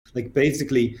Like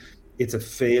basically, it's a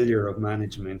failure of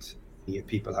management if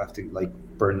people have to like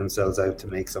burn themselves out to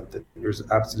make something. There's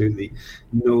absolutely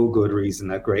no good reason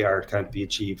that great art can't be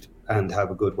achieved and have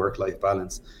a good work-life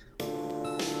balance.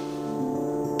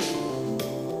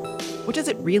 What does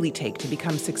it really take to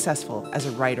become successful as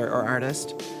a writer or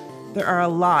artist? There are a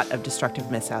lot of destructive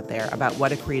myths out there about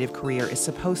what a creative career is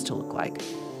supposed to look like.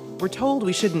 We're told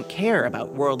we shouldn't care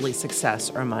about worldly success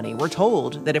or money. We're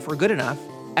told that if we're good enough,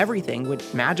 everything would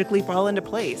magically fall into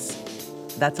place.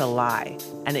 That's a lie,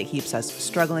 and it keeps us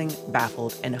struggling,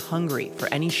 baffled, and hungry for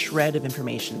any shred of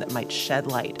information that might shed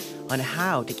light on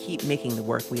how to keep making the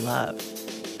work we love.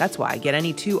 That's why get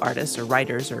any two artists or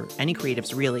writers or any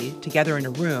creatives really together in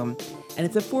a room, and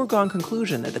it's a foregone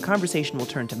conclusion that the conversation will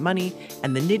turn to money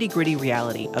and the nitty-gritty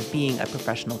reality of being a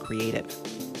professional creative.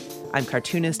 I'm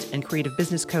cartoonist and creative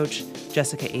business coach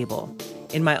Jessica Abel.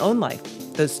 In my own life,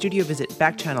 those studio visit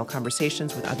back-channel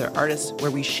conversations with other artists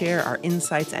where we share our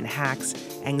insights and hacks,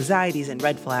 anxieties and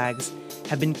red flags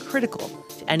have been critical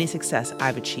to any success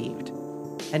I've achieved.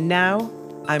 And now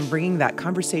I'm bringing that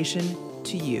conversation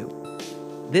to you.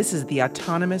 This is The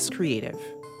Autonomous Creative.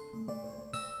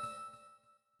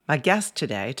 My guest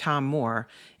today, Tomm Moore,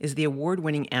 is the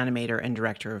award-winning animator and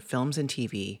director of films and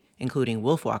TV, including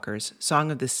Wolfwalkers, Song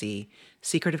of the Sea,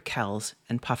 Secret of Kells,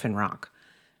 and Puffin Rock.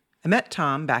 I met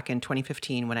Tomm back in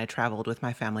 2015 when I traveled with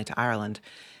my family to Ireland,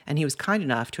 and he was kind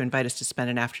enough to invite us to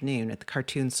spend an afternoon at the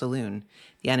Cartoon Saloon,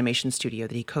 the animation studio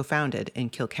that he co-founded in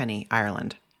Kilkenny,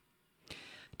 Ireland.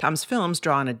 Tomm's films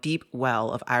draw on a deep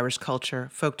well of Irish culture,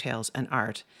 folktales, and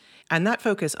art, and that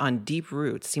focus on deep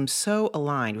roots seems so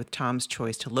aligned with Tomm's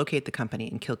choice to locate the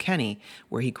company in Kilkenny,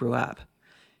 where he grew up.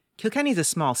 Kilkenny is a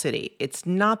small city. It's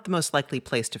not the most likely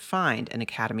place to find an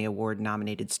Academy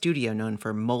Award-nominated studio known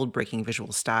for mold-breaking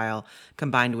visual style,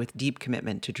 combined with deep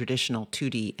commitment to traditional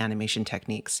 2D animation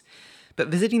techniques. But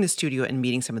visiting the studio and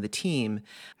meeting some of the team,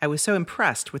 I was so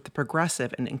impressed with the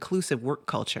progressive and inclusive work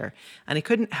culture, and I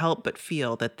couldn't help but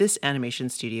feel that this animation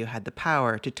studio had the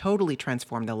power to totally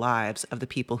transform the lives of the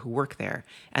people who work there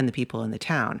and the people in the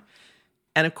town.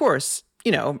 And of course,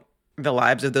 the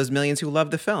lives of those millions who love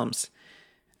the films.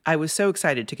 I was so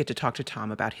excited to get to talk to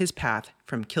Tomm about his path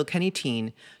from Kilkenny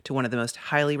teen to one of the most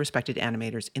highly respected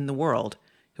animators in the world,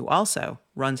 who also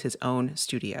runs his own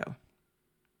studio.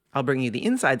 I'll bring you the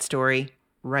inside story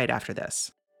right after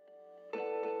this.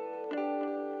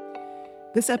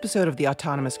 This episode of The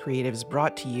Autonomous Creative is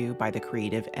brought to you by the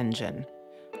Creative Engine.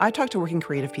 I talk to working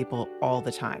creative people all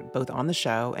the time, both on the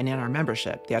show and in our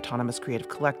membership, the Autonomous Creative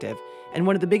Collective, and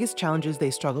one of the biggest challenges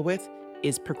they struggle with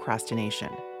is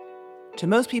procrastination. To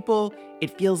most people,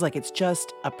 it feels like it's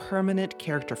just a permanent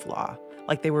character flaw,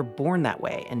 like they were born that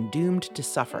way and doomed to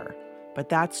suffer. But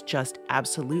that's just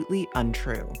absolutely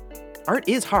untrue. Art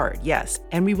is hard, yes,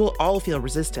 and we will all feel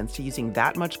resistance to using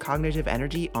that much cognitive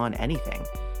energy on anything.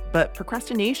 But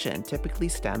procrastination typically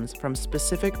stems from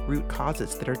specific root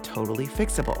causes that are totally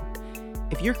fixable.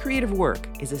 If your creative work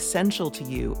is essential to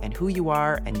you and who you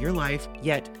are and your life,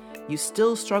 yet you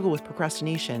still struggle with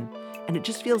procrastination, and it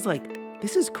just feels like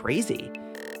this is crazy,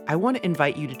 I want to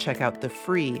invite you to check out the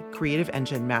free Creative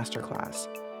Engine Masterclass.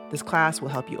 This class will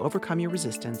help you overcome your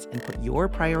resistance and put your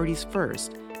priorities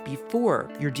first before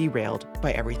you're derailed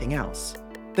by everything else.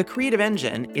 The Creative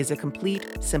Engine is a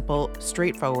complete, simple,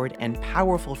 straightforward, and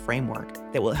powerful framework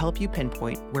that will help you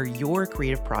pinpoint where your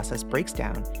creative process breaks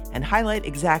down and highlight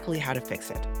exactly how to fix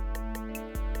it.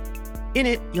 In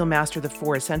it, you'll master the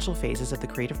 4 essential phases of the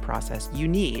creative process you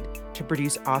need to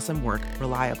produce awesome work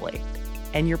reliably.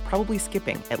 And you're probably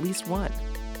skipping at least 1,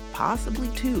 possibly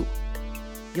 2.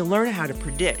 You'll learn how to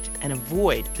predict and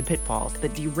avoid the pitfalls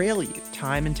that derail you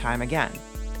time and time again.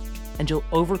 And you'll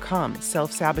overcome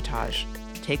self-sabotage,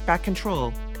 take back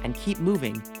control, and keep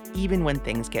moving even when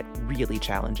things get really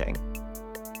challenging.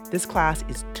 This class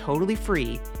is totally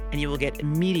free, and you will get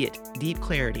immediate, deep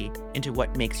clarity into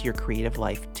what makes your creative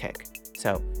life tick.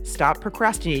 So stop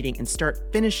procrastinating and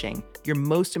start finishing your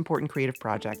most important creative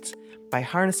projects by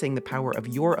harnessing the power of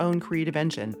your own creative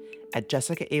engine at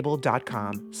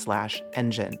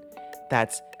jessicaabel.com/engine.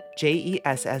 That's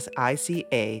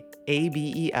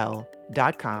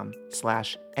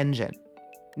JESSICAABEL.com/engine.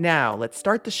 Now let's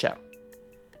start the show.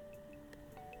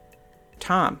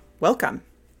 Tomm, welcome.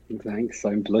 Thanks.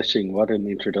 I'm blushing. What an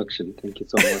introduction. Thank you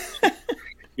so much.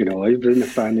 I've been a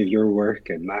fan of your work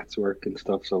and Matt's work and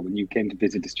stuff. So when you came to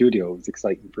visit the studio, it was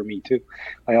exciting for me too.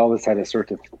 I always had a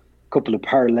sort of couple of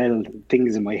parallel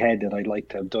things in my head that I'd like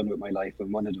to have done with my life.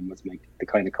 And one of them was make the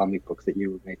kind of comic books that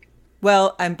you would make.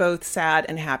 Well, I'm both sad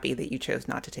and happy that you chose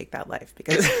not to take that life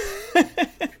because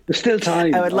there's still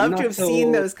time. I would love to have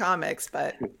seen those comics,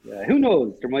 but yeah, who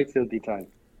knows? There might still be time.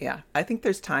 Yeah, I think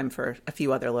there's time for a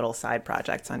few other little side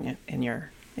projects on you in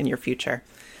your future.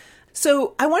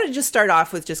 So I wanted to just start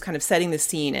off with just kind of setting the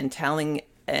scene and telling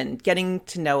and getting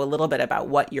to know a little bit about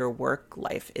what your work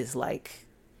life is like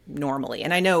normally.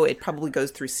 And I know it probably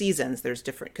goes through seasons. There's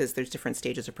different because there's different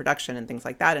stages of production and things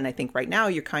like that. And I think right now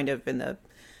you're kind of in the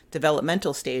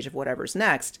developmental stage of whatever's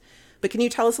next. But can you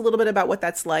tell us a little bit about what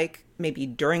that's like, maybe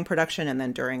during production and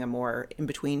then during a more in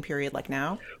between period like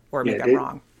now? Or Yeah, maybe I'm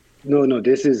wrong. no, no,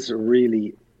 this is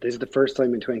the first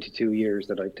time in 22 years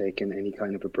that I've taken any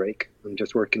kind of a break. I'm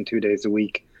just working 2 days a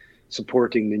week,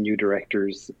 supporting the new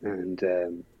directors and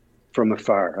from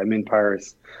afar. I'm in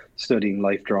Paris studying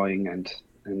life drawing and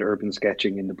urban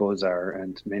sketching in the Beaux-Arts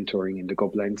and mentoring in the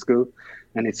Gobelin School.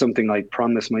 And it's something I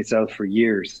promised myself for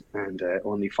years and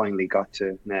only finally got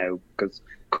to now because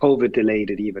COVID delayed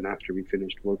it even after we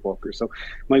finished Wolfwalker. So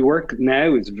my work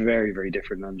now is very, very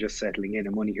different. I'm just settling in.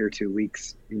 I'm only here 2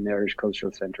 weeks in the Irish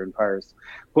Cultural Centre in Paris.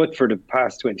 But for the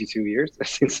past 22 years,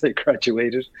 since I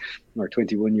graduated, or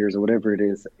 21 years or whatever it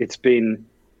is, it's been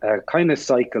a kind of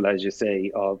cycle, as you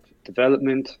say, of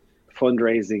development,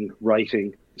 fundraising,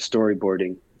 writing,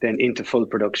 storyboarding, then into full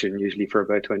production, usually for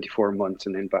about 24 months,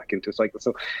 and then back into a cycle.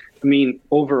 So, I mean,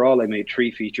 overall, I made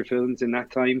 3 feature films in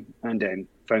that time, and then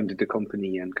founded the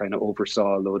company and kind of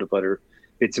oversaw a load of other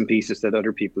bits and pieces that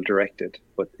other people directed.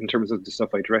 But in terms of the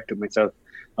stuff I directed myself,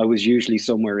 I was usually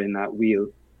somewhere in that wheel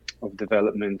of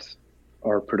development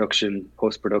or production,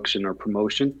 post production, or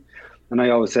promotion. And I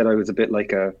always said I was a bit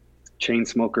like a chain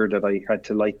smoker that I had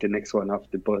to light the next one off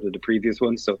the butt of the previous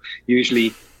one. So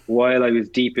usually while I was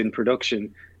deep in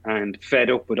production and fed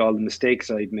up with all the mistakes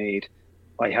I'd made,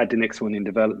 I had the next one in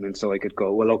development so I could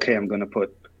go, well, okay, I'm going to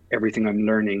put everything I'm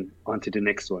learning onto the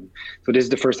next one. So this is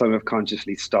the first time I've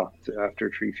consciously stopped after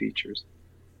 3 features,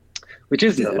 which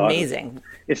Which isn't is a lot. amazing.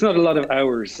 It's not a lot of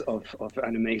hours of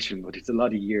animation, but it's a lot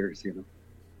of years, you know.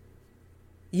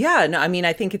 Yeah, no, I mean,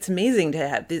 I think it's amazing to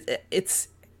have it's,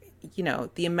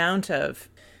 the amount of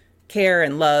care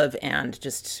and love and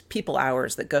just people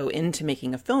hours that go into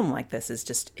making a film like this is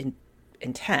just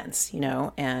intense,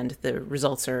 and the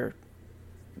results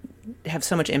have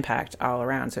so much impact all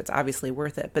around. So it's obviously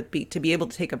worth it. But to be able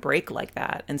to take a break like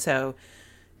that, and so,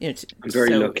 I'm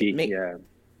very lucky. Yeah.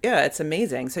 yeah, it's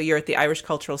amazing. So you're at the Irish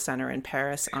Cultural Center in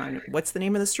Paris on what's the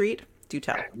name of the street? Do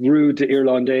tell. Rue de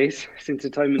Irlandais. Since the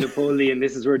time of Napoleon,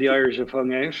 this is where the Irish have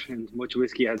hung out, and much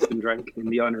whiskey has been drank in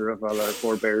the honour of all our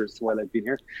forebears while I've been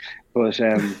here. But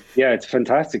yeah, it's a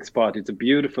fantastic spot. It's a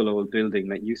beautiful old building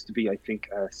that used to be, I think,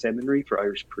 a seminary for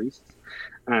Irish priests,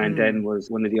 and then was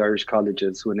one of the Irish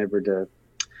colleges whenever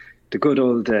the good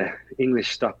old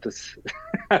English stopped us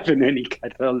having any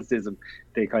Catholicism.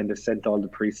 They kind of sent all the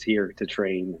priests here to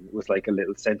train. And it was like a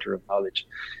little centre of knowledge.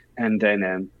 And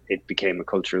then it became a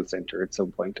cultural centre at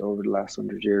some point over the last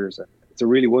 100 years. It's a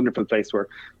really wonderful place where,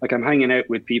 like, I'm hanging out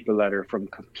with people that are from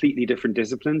completely different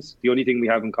disciplines. The only thing we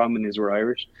have in common is we're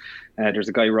Irish. There's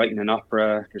a guy writing an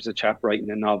opera. There's a chap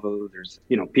writing a novel. There's,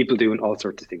 people doing all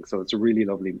sorts of things. So it's a really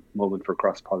lovely moment for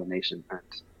cross-pollination and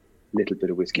a little bit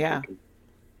of whiskey drinking.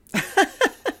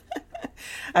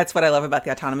 That's what I love about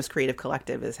the Autonomous Creative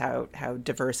Collective is how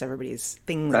diverse everybody's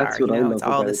things That's are. what I love It's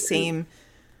all about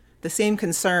the same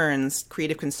concerns,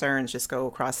 creative concerns just go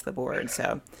across the board.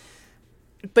 So,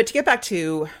 but to get back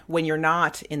to when you're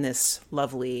not in this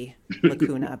lovely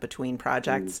lacuna between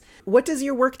projects, what does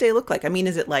your workday look like? I mean,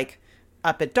 is it like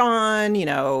up at dawn,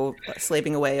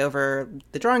 slaving away over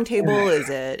the drawing table? Is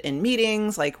it in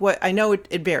meetings? Like what? I know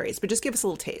it varies, but just give us a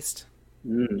little taste.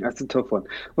 That's a tough one.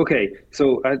 Okay,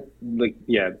 so at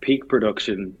peak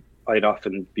production, I'd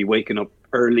often be waking up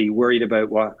early, worried about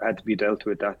what had to be dealt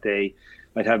with that day.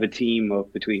 I'd have a team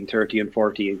of between 30 and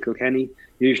 40 in Kilkenny,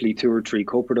 usually 2 or 3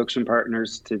 co-production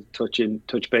partners to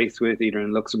touch base with, either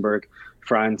in Luxembourg,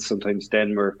 France, sometimes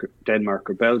Denmark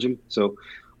or Belgium. So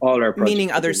all our projects,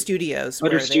 meaning other studios,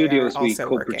 other where studios they are we also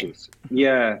co-produce. Working.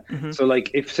 Yeah. So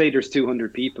like if say there's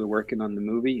 200 people working on the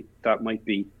movie, that might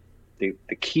be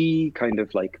the key kind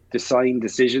of like design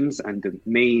decisions and the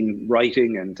main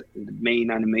writing and the main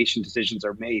animation decisions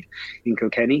are made in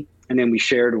Kilkenny. And then we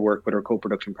share the work with our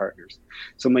co-production partners.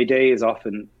 So my day is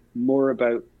often more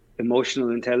about emotional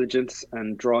intelligence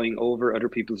and drawing over other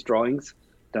people's drawings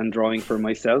than drawing for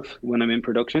myself when I'm in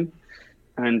production.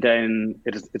 And then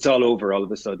it's all over all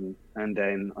of a sudden. And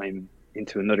then I'm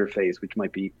into another phase, which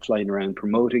might be flying around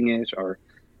promoting it, or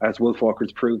as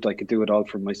Wolfwalkers proved, I could do it all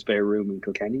from my spare room in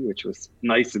Kilkenny, which was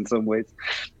nice in some ways.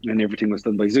 And everything was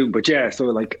done by Zoom. But yeah, so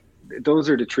like those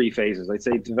are the 3 phases. I'd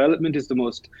say development is the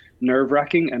most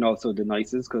nerve-wracking and also the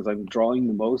nicest because I'm drawing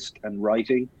the most and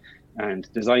writing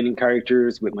and designing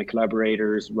characters with my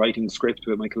collaborators, writing scripts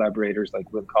with my collaborators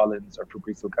like Will Collins or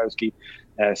Fabrice Lukowski,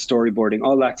 storyboarding,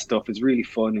 all that stuff is really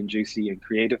fun and juicy and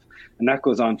creative. And that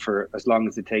goes on for as long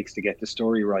as it takes to get the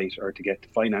story right or to get the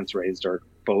finance raised or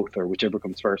both or whichever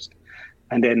comes first.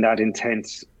 And then that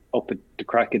intense up at the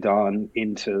crack of dawn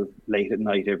into late at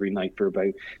night every night for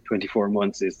about 24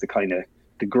 months is the kind of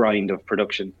the grind of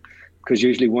production. Because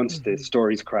usually once the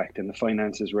story's cracked and the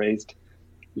finance is raised,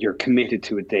 you're committed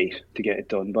to a date to get it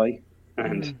done by,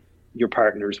 and your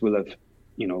partners will have,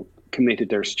 committed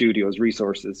their studio's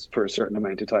resources for a certain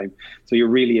amount of time. So you're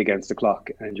really against the clock,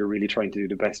 and you're really trying to do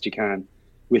the best you can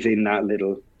within that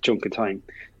little chunk of time.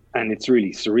 And it's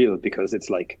really surreal because it's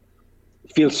like,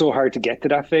 it feels so hard to get to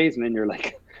that phase, and then you're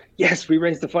like, yes, we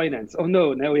raised the finance. Oh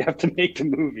no, now we have to make the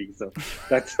movie. So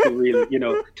that's the real,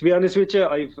 to be honest with you,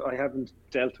 I haven't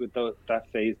dealt with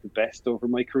that phase the best over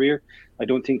my career. I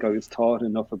don't think I was taught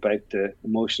enough about the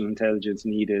emotional intelligence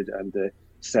needed and the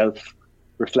self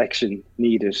reflection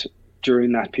needed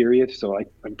during that period. So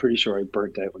I'm pretty sure I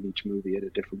burnt out on each movie at a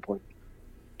different point.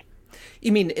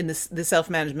 You mean in the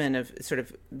self-management of sort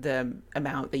of the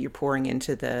amount that you're pouring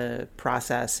into the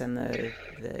process and the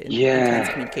intense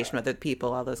communication with other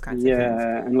people, all those kinds of things?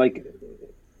 Yeah, and like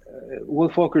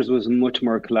Wolf Walkers was much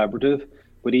more collaborative,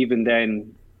 but even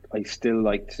then, I still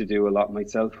like to do a lot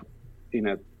myself in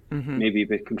a maybe a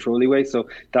bit controlly way. So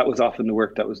that was often the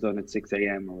work that was done at 6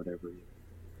 a.m. or whatever.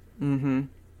 Mm-hmm.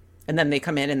 And then they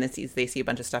come in and they see a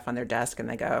bunch of stuff on their desk and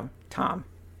they go, Tom,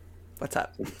 what's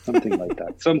up? Something like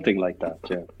that. Something like that,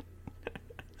 yeah.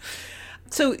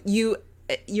 So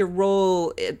your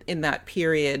role in that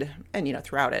period, and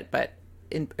throughout it, but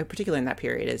in particular in that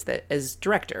period, is that as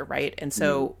director, right? And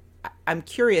so I'm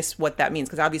curious what that means,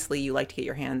 because obviously you like to get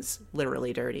your hands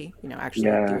literally dirty, actually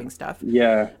doing stuff.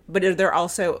 Yeah. But are there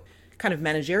also kind of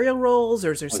managerial roles,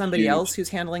 or is there somebody huge. else who's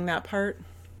handling that part?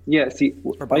 Yeah, see,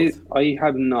 I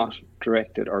have not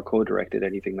directed or co-directed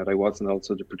anything that I wasn't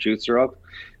also the producer of.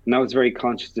 And that was a very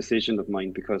conscious decision of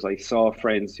mine because I saw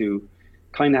friends who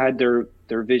kind of had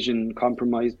their vision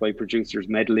compromised by producers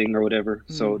meddling or whatever.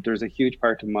 So there's a huge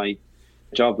part of my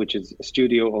job, which is a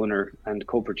studio owner and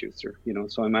co-producer,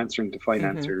 so I'm answering to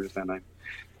financiers and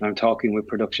I'm talking with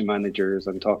production managers,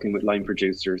 I'm talking with line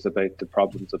producers about the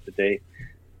problems of the day.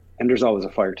 And there's always a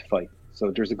fire to fight.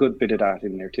 So there's a good bit of that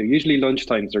in there too. Usually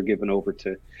lunchtimes are given over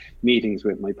to meetings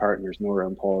with my partners, Nora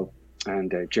and Paul,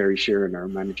 and Jerry Sheeran, our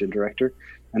managing director.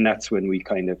 And that's when we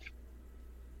kind of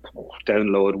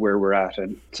download where we're at.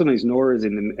 And sometimes Nora's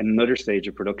in another stage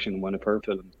of production in one of her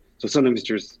films. So sometimes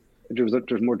there's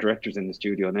more directors in the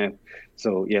studio now.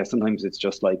 So yeah, sometimes it's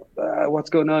just like, what's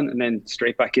going on? And then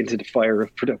straight back into the fire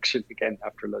of production again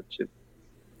after lunch.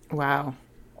 Wow.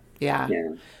 Yeah.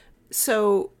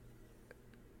 So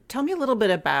tell me a little bit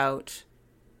about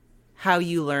how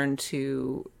you learned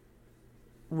to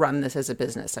run this as a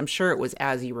business. I'm sure it was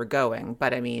as you were going,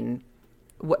 but I mean,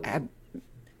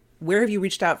 where have you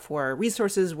reached out for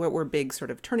resources? What were big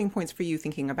sort of turning points for you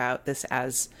thinking about this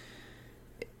as,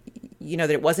 that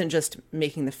it wasn't just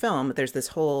making the film, but there's this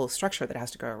whole structure that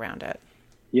has to go around it?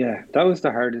 Yeah, that was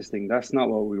the hardest thing. That's not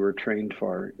what we were trained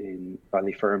for in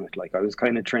Ballyfermot. Like I was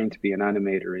kind of trained to be an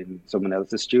animator in someone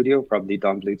else's studio, probably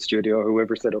Don Bluth's studio or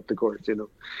whoever set up the course,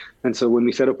 And so when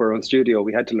we set up our own studio,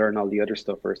 we had to learn all the other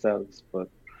stuff ourselves. But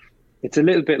it's a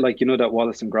little bit like, that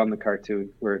Wallace and Gromit cartoon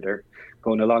where they're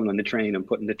going along on the train and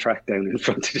putting the track down in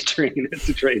front of the train as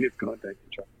the train is going down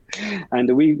the track.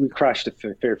 And we crashed a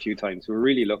fair few times. We were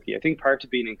really lucky. I think part of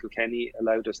being in Kilkenny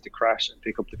allowed us to crash and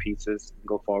pick up the pieces and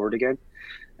go forward again.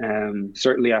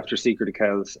 Certainly after Secret of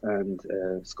Kells and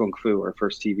Skunk Fu, our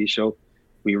first TV show,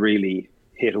 we really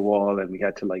hit a wall and we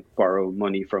had to borrow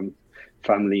money from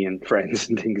family and friends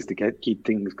and things to keep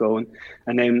things going.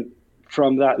 And then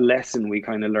from that lesson, we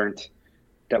kind of learned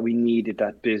that we needed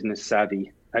that business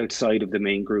savvy outside of the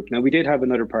main group. Now, we did have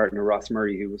another partner, Ross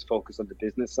Murray, who was focused on the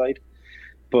business side.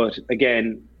 But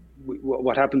again,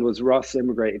 what happened was Ross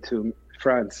immigrated to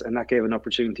France, and that gave an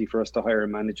opportunity for us to hire a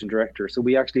managing director. So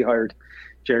we actually hired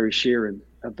Jerry Sheeran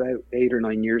about 8 or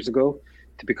 9 years ago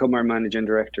to become our managing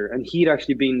director. And he'd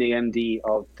actually been the MD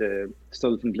of the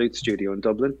Sullivan Bluth studio in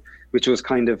Dublin, which was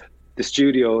kind of the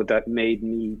studio that made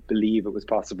me believe it was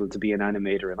possible to be an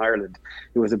animator in Ireland.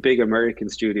 It was a big American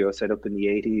studio set up in the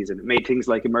 80s, and it made things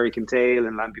like American Tail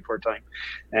and Land Before Time.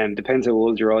 And depends how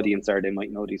old your audience are, they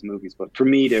might know these movies. But for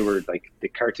me, they were like the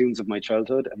cartoons of my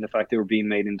childhood, and the fact they were being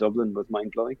made in Dublin was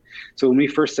mind-blowing. So when we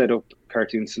first set up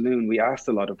Cartoon Saloon, we asked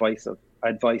a lot of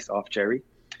advice off Jerry,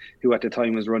 who at the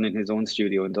time was running his own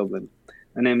studio in Dublin.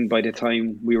 And then by the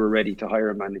time we were ready to hire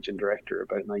a managing director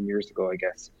about 9 years ago, I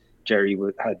guess,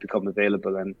 Had become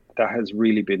available, and that has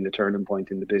really been the turning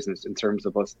point in the business in terms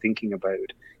of us thinking about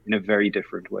it in a very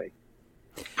different way.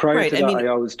 Prior Right. to I that, mean, I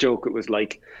always joke it was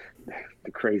like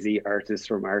the crazy artists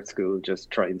from art school just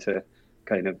trying to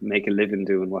kind of make a living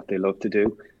doing what they love to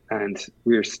do. And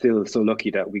we're still so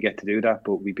lucky that we get to do that,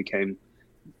 but we became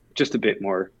just a bit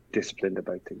more disciplined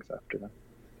about things after that.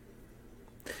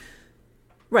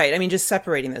 right. I mean, just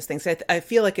separating those things. I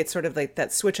feel like it's sort of like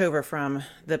that switch over from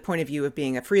the point of view of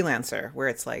being a freelancer, where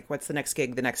it's like, what's the next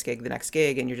gig, the next gig, the next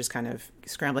gig, and you're just kind of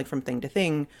scrambling from thing to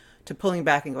thing, to pulling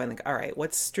back and going like, all right,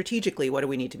 what's strategically, what do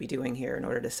we need to be doing here in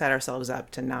order to set ourselves up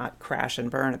to not crash and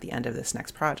burn at the end of this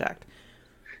next project?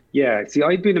 Yeah, see,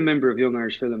 I'd been a member of Young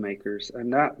Irish Filmmakers,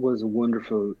 and that was a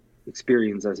wonderful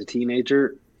experience as a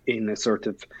teenager in a sort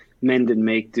of mend and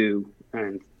make do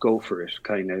and go for it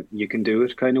kind of, you can do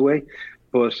it kind of way.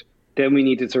 But then we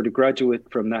need to sort of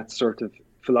graduate from that sort of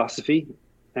philosophy.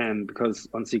 Because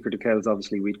on Secret of Kells,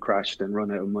 obviously, we'd crashed and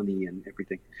run out of money and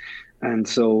everything. And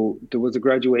so there was a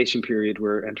graduation period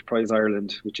where Enterprise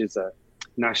Ireland, which is a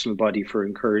national body for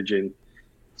encouraging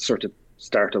sort of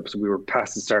startups, we were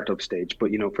past the startup stage,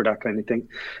 but for that kind of thing,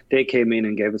 they came in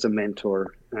and gave us a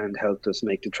mentor and helped us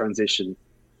make the transition.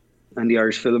 And the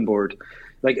Irish Film Board,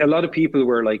 like a lot of people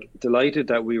were like delighted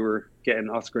that we were getting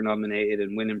Oscar nominated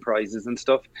and winning prizes and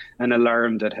stuff, and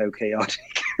alarmed at how chaotic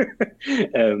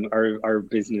our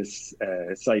business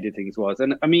side of things was.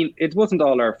 And I mean, it wasn't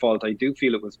all our fault. I do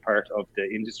feel it was part of the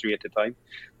industry at the time.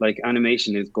 Like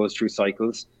animation goes through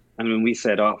cycles. And when we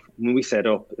set up,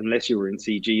 unless you were in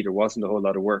CG, there wasn't a whole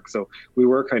lot of work. So we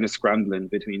were kind of scrambling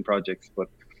between projects. But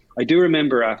I do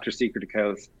remember after Secret of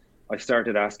Cows, I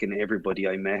started asking everybody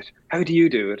I met, how do you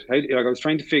do it? Like I was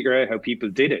trying to figure out how people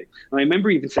did it. And I remember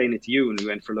even saying it to you when we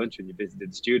went for lunch and you visited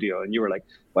the studio, and you were like,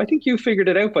 well, I think you figured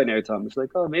it out by now, Tom. It's like,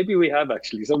 oh, maybe we have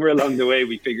actually. Somewhere along the way,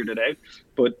 we figured it out.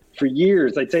 But for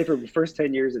years, I'd say for the first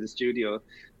 10 years of the studio,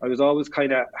 I was always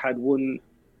kind of had one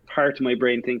part of my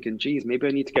brain thinking, geez, maybe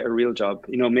I need to get a real job.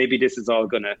 Maybe this is all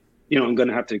gonna, I'm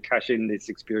gonna have to cash in this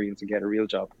experience and get a real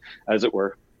job, as it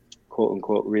were, quote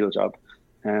unquote, real job.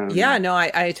 Yeah, no,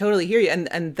 I totally hear you.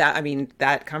 And that, I mean,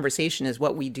 that conversation is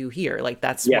what we do here. Like,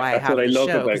 that's yeah, why I that's have what I the love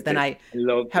show, about because then it. I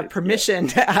love have it, permission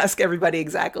to ask everybody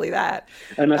exactly that.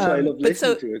 And that's why I love But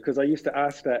listening so, to it, because I used to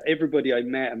ask that everybody I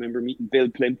met. I remember meeting Bill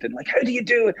Plimpton, like, how do you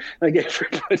do it? Like,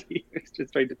 everybody was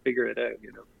just trying to figure it out.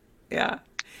 yeah.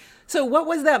 So what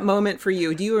was that moment for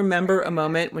you? Do you remember a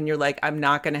moment when you're like, I'm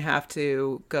not going to have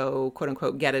to go, quote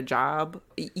unquote, get a job?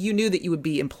 You knew that you would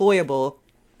be employable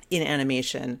in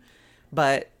animation,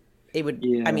 but it would,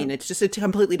 I Yeah. mean, it's just a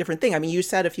completely different thing. I mean, you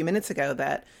said a few minutes ago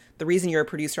that the reason you're a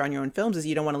producer on your own films is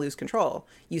you don't want to lose control.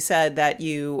 You said that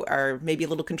you are maybe a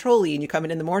little control-y and you come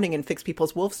in the morning and fix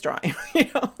people's wolf's drawing,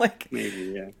 like,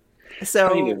 Maybe, yeah. Kind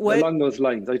so of what, along those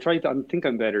lines. I think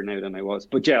I'm better now than I was.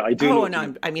 But yeah, I do know oh what no, you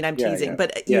mean. I mean I'm Yeah, teasing, yeah,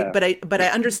 but yeah, I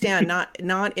understand,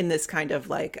 not in this kind of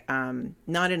like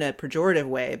not in a pejorative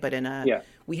way, but in a, yeah.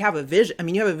 we have a vision. I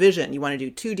mean, you have a vision. You want to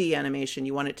do 2D animation.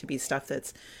 You want it to be stuff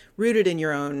that's rooted in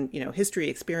your own, history,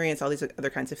 experience, all these other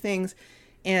kinds of things,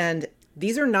 and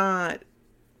these are not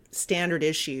standard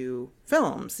issue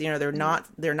films. They're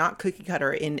not cookie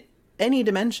cutter in any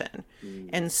dimension, Mm.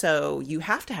 and so you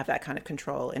have to have that kind of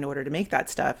control in order to make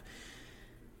that stuff.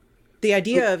 The But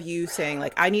idea of you saying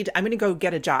like, I'm going to go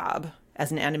get a job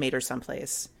as an animator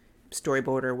someplace,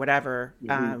 storyboarder,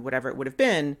 mhm. whatever it would have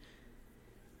been.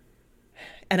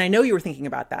 And I know you were thinking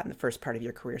about that in the first part of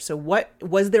your career. So what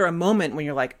was there a moment when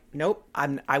you're like, nope,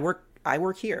 I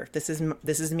work here. This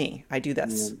is me. I do Yeah.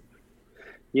 this.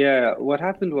 Yeah, what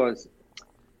happened was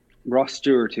Ross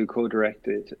Stewart, who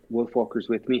co-directed Wolfwalkers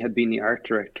with me, had been the art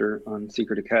director on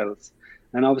Secret of Kells.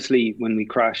 And obviously, when we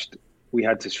crashed, we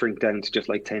had to shrink down to just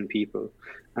like 10 people.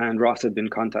 And Ross had been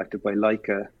contacted by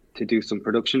Leica to do some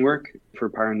production work for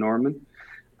Paranorman.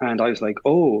 And I was like,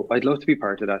 oh, I'd love to be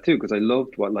part of that too, because I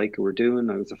loved what Leica were doing.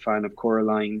 I was a fan of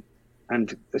Coraline.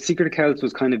 And The Secret of Kells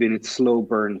was kind of in its slow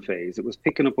burn phase. It was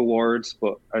picking up awards,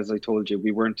 but as I told you,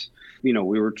 we weren't, we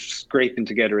were scraping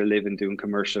together a living doing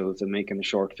commercials and making a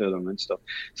short film and stuff.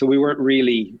 So we weren't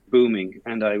really booming.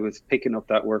 And I was picking up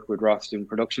that work with Ross doing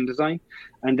production design.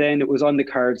 And then it was on the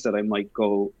cards that I might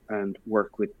go and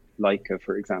work with Leica,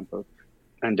 for example.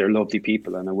 And they're lovely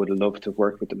people, and I would have loved to have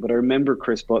worked with them. But I remember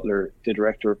Chris Butler, the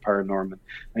director of Paranorman.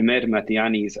 I met him at the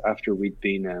Annies after we'd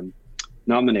been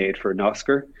nominated for an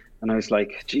Oscar. And I was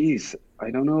like, geez,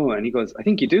 I don't know. And he goes, I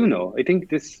think you do know. I think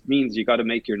this means you got to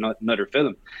make your another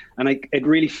film. And it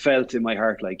really felt in my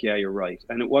heart like, yeah, you're right.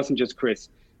 And it wasn't just Chris.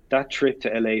 that trip to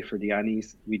LA for the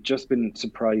Annies, we'd just been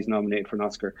surprise nominated for an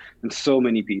Oscar, and so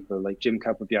many people like Jim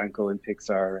Capobianco in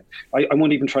Pixar. I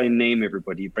won't even try and name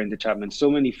everybody. Brenda Chapman.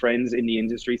 So many friends in the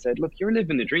industry said, "Look, you're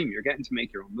living the dream. You're getting to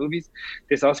make your own movies.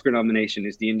 This Oscar nomination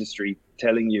is the industry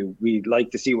telling you we'd like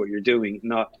to see what you're doing,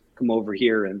 not come over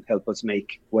here and help us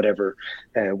make whatever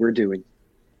we're doing."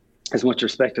 As much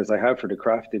respect as I have for the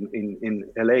craft in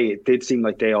LA, it did seem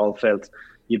like they all felt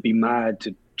you'd be mad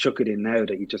to chuck it in now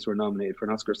that you just were nominated for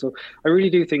an Oscar. So I really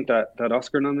do think that that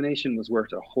Oscar nomination was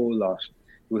worth a whole lot.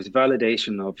 It was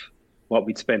validation of what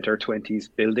we'd spent our 20s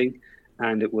building.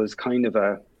 And it was kind of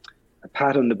a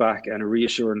pat on the back and a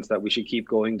reassurance that we should keep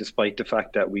going despite the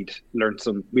fact that we'd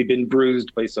been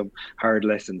bruised by some hard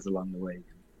lessons along the way.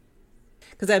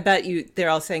 Because I bet they're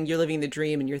all saying you're living the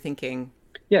dream and you're thinking,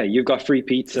 yeah, you've got free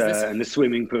pizza and the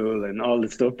swimming pool and all the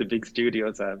stuff the big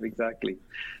studios have. Exactly.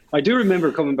 I do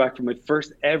remember coming back from my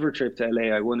first ever trip to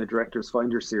LA. I won a Directors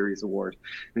Finder Series award,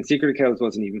 and Secret of Kells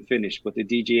wasn't even finished, but the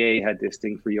DGA had this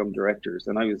thing for young directors,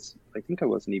 and I think I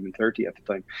wasn't even 30 at the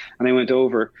time. And I went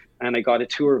over and I got a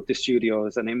tour of the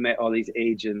studios, and I met all these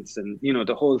agents and,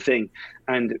 the whole thing.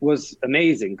 And it was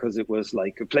amazing because it was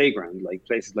like a playground, like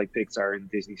places like Pixar and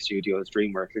Disney Studios,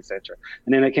 DreamWorks, etc.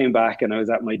 And then I came back and I was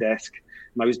at my desk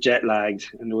and I was jet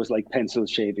lagged, and there was like pencil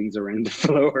shavings around the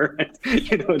floor. And,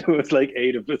 there was like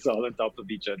 8 of us all on top of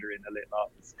each other in a little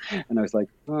office. And I was like,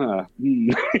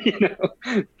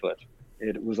 but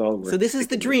it was all worth it. So this is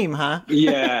the dream, huh?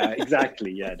 Yeah,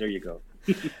 exactly. Yeah, there you go.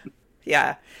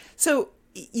 Yeah. So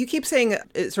you keep saying,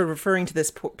 sort of referring to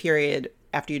this period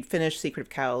after you'd finished Secret of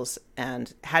Kells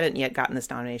and hadn't yet gotten this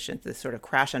nomination, this sort of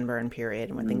crash and burn period,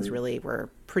 and when things really were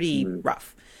pretty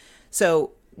rough.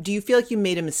 So do you feel like you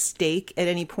made a mistake at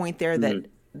any point there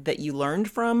that you learned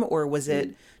from, or was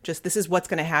it just this is what's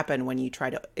going to happen when you try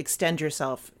to extend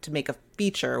yourself to make a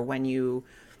feature when you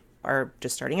are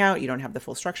just starting out, you don't have the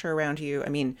full structure around you? I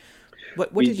mean,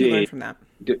 what did you learn from that?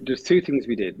 There's 2 things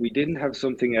we did. We didn't have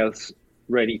something else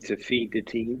ready to feed the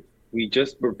team. We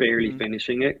just were barely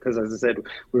finishing it because, as I said,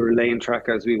 we were laying track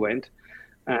as we went.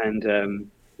 And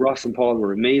Ross and Paul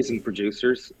were amazing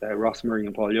producers. Ross Murray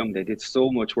and Paul Young, they did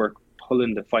so much work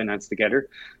pulling the finance together,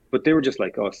 but they were just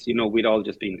like us. We'd all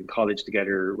just been in college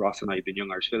together. Ross and I had been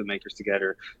young Irish filmmakers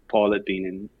together. Paul had been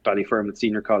in Ballyfermot at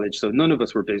senior college, so none of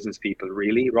us were business people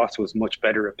really. Ross was much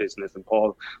better at business and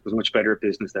Paul was much better at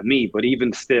business than me, but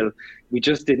even still, we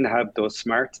just didn't have those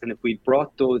smarts. And if we'd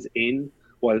brought those in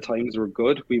while times were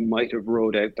good, we might have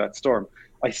rode out that storm.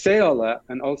 I say all that,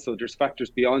 and also there's factors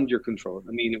beyond your control.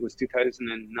 I mean, it was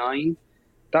 2009.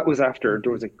 That was after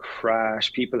there was a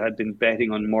crash. People had been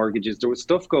betting on mortgages. There was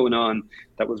stuff going on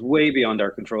that was way beyond our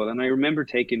control. And I remember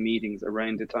taking meetings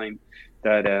around the time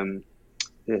that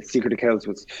The Secret of Kells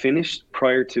was finished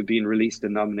prior to being released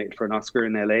and nominated for an Oscar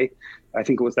in LA. I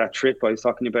think it was that trip I was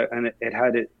talking about. And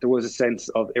there was a sense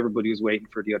of everybody was waiting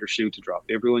for the other shoe to drop.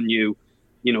 Everyone knew,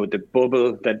 the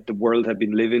bubble that the world had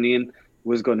been living in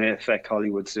was going to affect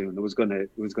Hollywood soon. It was going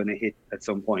to hit at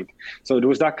some point. So there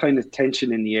was that kind of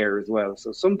tension in the air as well.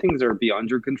 So some things are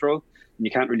beyond your control and you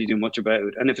can't really do much about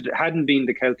it. And if it hadn't been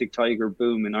the Celtic Tiger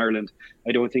boom in Ireland,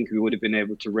 I don't think we would have been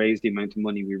able to raise the amount of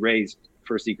money we raised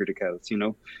for Secret of Kells,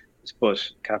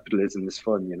 But capitalism is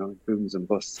fun, booms and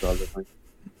busts all the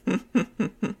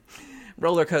time.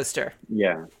 Roller coaster.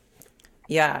 Yeah.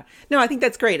 Yeah. No, I think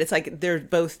that's great. It's like there's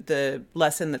both the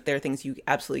lesson that there are things you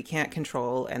absolutely can't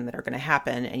control and that are going to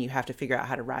happen and you have to figure out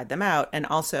how to ride them out. And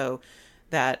also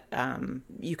that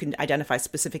you can identify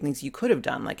specific things you could have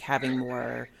done, like having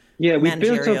more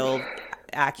managerial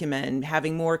acumen,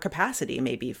 having more capacity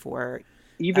maybe for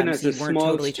even as so a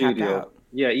small totally studio.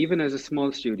 Yeah, even as a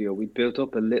small studio, we built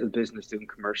up a little business doing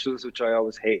commercials, which I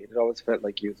always hated. It always felt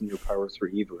like using your powers for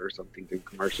evil or something, doing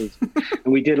commercials.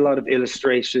 And we did a lot of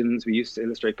illustrations. We used to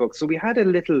illustrate books. So we had a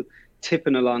little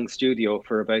tipping along studio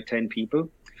for about 10 people.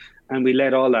 And we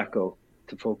let all that go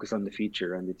to focus on the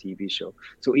feature and the TV show.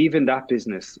 So even that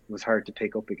business was hard to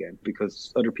pick up again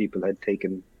because other people had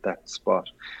taken that spot.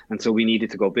 And so we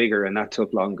needed to go bigger, and that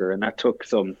took longer. And that took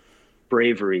some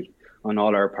bravery on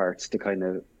all our parts to kind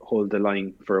of hold the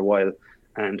line for a while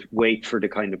and wait for the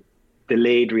kind of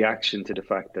delayed reaction to the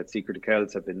fact that Secret of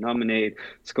Kells had been nominated,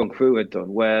 Skunk Fu had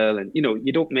done well, and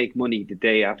you don't make money the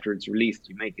day after it's released.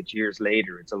 You make it years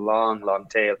later. It's a long, long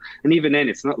tail, and even then,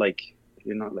 it's not like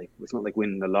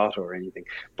winning the lotto or anything.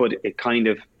 But it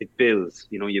builds.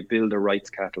 You build a rights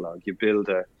catalog, you build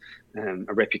a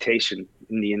reputation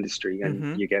in the industry,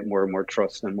 and you get more and more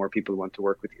trust, and more people want to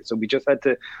work with you. So we just had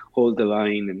to hold the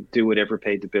line and do whatever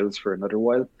paid the bills for another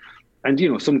while.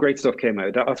 And some great stuff came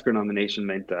out. That Oscar nomination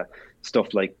meant that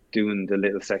stuff like doing the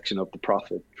little section of The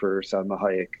Prophet for Salma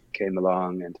Hayek came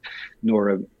along, and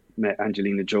Nora met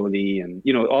Angelina Jolie, and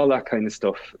all that kind of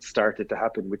stuff started to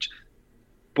happen, which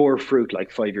bore fruit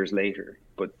like 5 years later.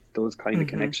 But those kind of Mm-hmm.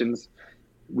 connections,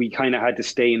 we kind of had to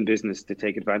stay in business to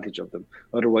take advantage of them.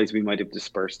 Otherwise, we might have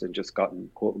dispersed and just gotten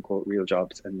quote unquote real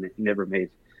jobs and never made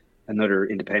another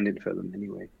independent film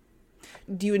anyway.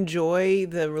 Do you enjoy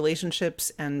the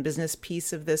relationships and business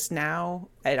piece of this now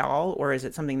at all, or is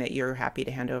it something that you're happy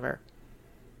to hand over?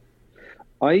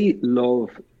 I love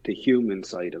the human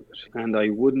side of it, and I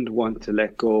wouldn't want to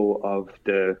let go of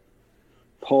the.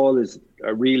 Paul is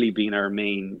really been our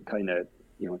main kind of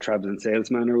traveling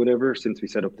salesman or whatever since we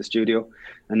set up the studio,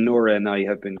 and Nora and I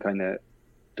have been kind of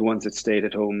the ones that stayed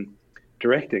at home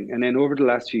directing. And then over the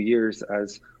last few years,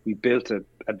 as we built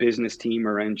a business team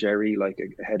around Jerry, like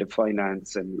a head of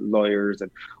finance and lawyers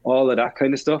and all of that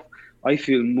kind of stuff, I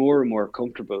feel more and more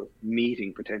comfortable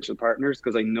meeting potential partners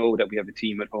because I know that we have a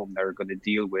team at home that are going to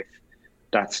deal with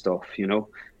that stuff.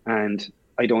 And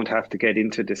I don't have to get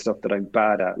into the stuff that I'm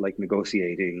bad at, like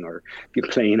negotiating or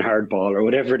playing hardball or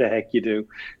whatever the heck you do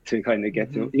to kind of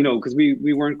get Mm-hmm. to, because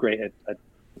we weren't great at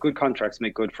good contracts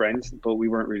make good friends, but we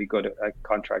weren't really good at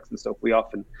contracts and stuff. We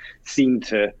often seemed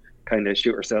to kind of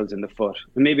shoot ourselves in the foot.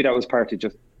 And maybe that was part of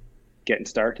just getting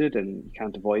started and you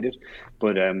can't avoid it.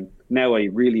 But now I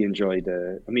really enjoy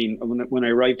when I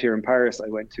arrived here in Paris, I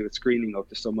went to a screening of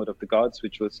The Summit of the Gods,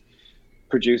 which was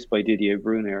produced by Didier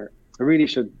Brunner. I really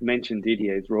should mention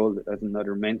Didier's role as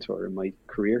another mentor in my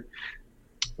career.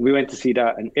 We went to see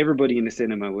that, and everybody in the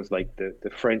cinema was like the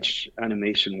French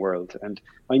animation world. And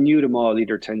I knew them all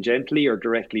either tangentially or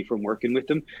directly from working with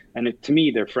them. And to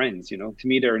me, they're friends. To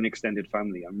me, they're an extended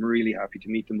family. I'm really happy to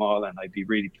meet them all, and I'd be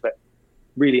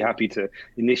really happy to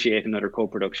initiate another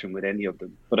co-production with any of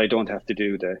them. But I don't have to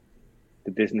do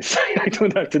the business side. I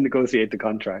don't have to negotiate the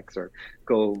contracts or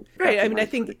go Right. after I mean, I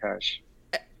the think cash.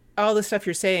 all the stuff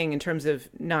you're saying in terms of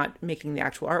not making the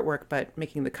actual artwork, but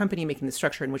making the company, making the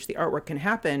structure in which the artwork can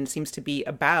happen seems to be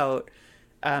about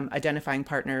identifying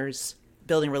partners,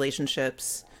 building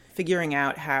relationships, figuring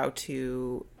out how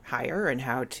to hire and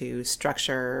how to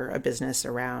structure a business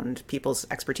around people's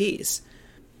expertise.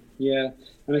 Yeah,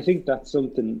 and I think that's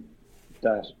something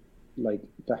that, like,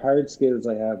 the hard skills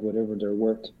I have, whatever they're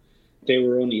worth, they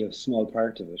were only a small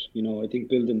part of it. I think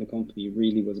building the company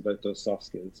really was about those soft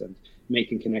skills and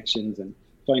making connections and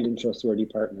finding trustworthy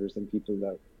partners and people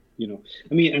that,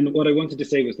 and what I wanted to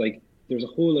say was like, there's a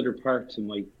whole other part to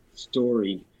my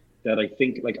story that I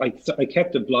think, like, I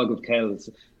kept a blog of Kells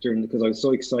because I was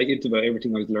so excited about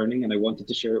everything I was learning and I wanted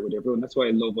to share it with everyone. That's why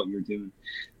I love what you're doing.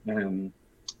 Um,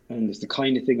 and it's the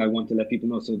kind of thing I want to let people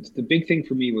know. So the big thing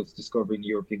for me was discovering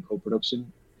European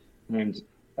co-production. And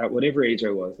at whatever age I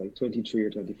was, like 23 or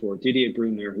 24, Didier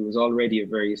Brunner, who was already a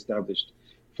very established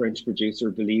French producer,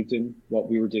 believed in what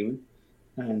we were doing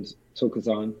and took us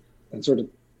on and sort of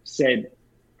said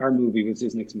our movie was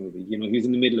his next movie. He was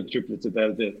in the middle of Triplets of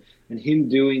Belleville, and him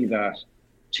doing that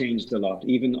changed a lot.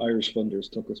 Even Irish funders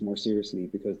took us more seriously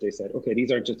because they said, okay,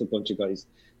 these aren't just a bunch of guys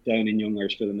down in Young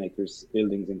Irish Filmmakers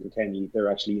buildings in Kilkenny. They're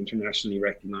actually internationally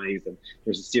recognized, and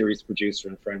there's a serious producer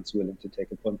in France willing to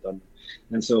take a punt on them.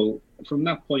 And so from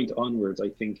that point onwards, I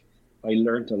think I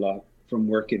learned a lot from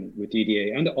working with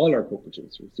DDA and all our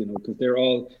co-producers, because they're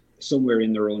all somewhere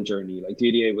in their own journey. Like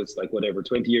DDA was like, whatever,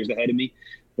 20 years ahead of me.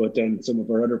 But then some of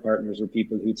our other partners were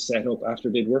people who'd set up after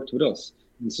they'd worked with us.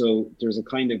 And so there's a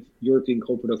kind of European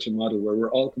co-production model where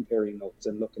we're all comparing notes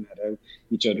and looking at how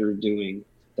each other are doing.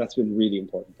 That's been a really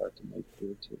important part of my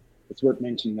career too. It's worth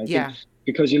mentioning, I think, Yeah.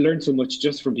 because you learn so much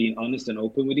just from being honest and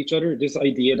open with each other. This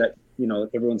idea that,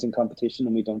 everyone's in competition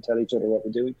and we don't tell each other what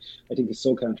we're doing, I think is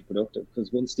so counterproductive,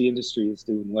 because once the industry is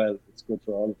doing well, it's good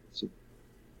for all of us.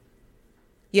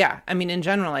 Yeah, I mean, in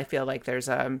general, I feel like there's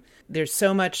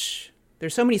so much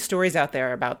there's so many stories out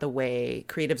there about the way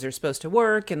creatives are supposed to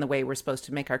work and the way we're supposed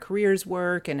to make our careers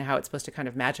work and how it's supposed to kind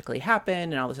of magically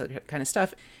happen and all this other kind of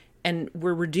stuff. And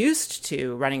we're reduced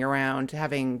to running around to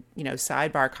having,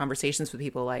 sidebar conversations with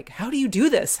people like, how do you do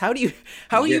this? How are you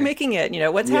Yeah, making it?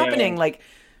 What's yeah. happening? Like,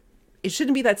 it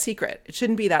shouldn't be that secret. It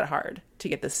shouldn't be that hard to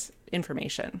get this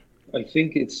information. I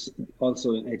think it's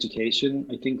also in education.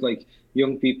 I think like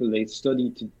young people, they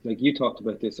study to, like you talked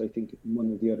about this, I think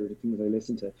one of the other things I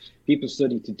listened to, people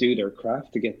study to do their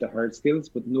craft, to get the hard skills,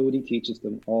 but nobody teaches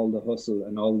them all the hustle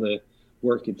and all the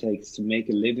work it takes to make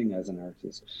a living as an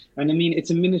artist. And I mean,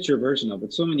 it's a miniature version of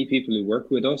it. So many people who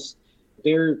work with us,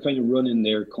 they're kind of running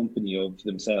their company of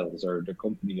themselves, or their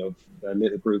company of a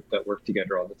little group that work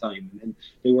together all the time. And then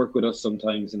they work with us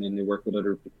sometimes, and then they work with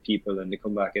other people, and they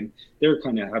come back, and they're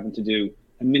kind of having to do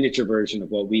a miniature version of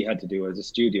what we had to do as a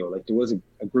studio. Like there was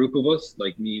a group of us,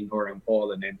 like me and Nora and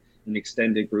Paul, and then an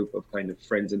extended group of kind of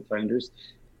friends and founders.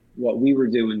 What we were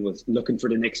doing was looking for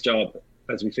the next job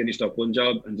as we finished up one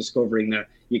job and discovering that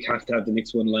you have to have the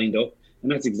next one lined up.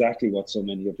 And that's exactly what so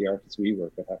many of the artists we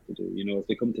work with have to do. You know, if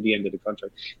they come to the end of the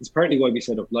contract, it's partly why we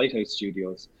set up Lighthouse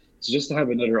Studios. It's just to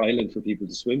have another island for people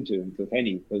to swim to in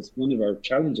Kilkenny. Because one of our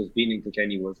challenges being in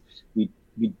Kilkenny was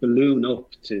we'd balloon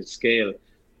up to scale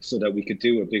so that we could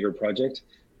do a bigger project.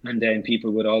 And then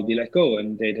people would all be let go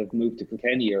and they'd have moved to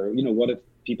Kilkenny, or, you know, what if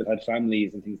people had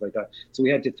families and things like that. So we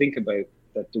had to think about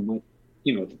that there might,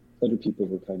 you know, other people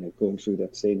were kind of going through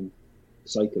that same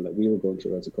cycle that we were going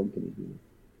through as a company. You know?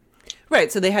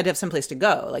 Right. So they had to have someplace to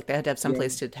go. Like they had to have Yeah.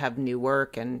 someplace to have new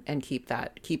work and keep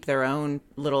their own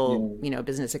little, Yeah. you know,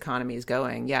 business economies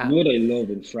going. Yeah. You know what I love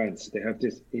in France? They have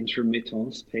this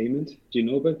intermittence payment. Do you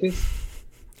know about this?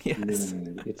 Yes.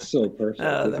 Man, it's so perfect,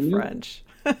 Oh, the isn't it? French.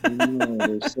 I know,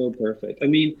 they're so perfect. I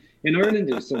mean, in Ireland,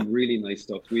 there's some really nice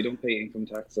stuff. We don't pay income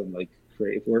tax on like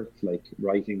creative work, like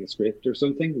writing a script or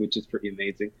something, which is pretty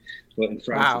amazing. But in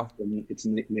France, Wow. it's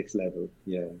next level.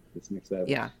 Yeah, it's next level.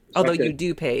 Yeah. The Although fact you that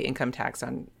do pay income tax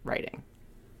on writing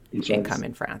in income France,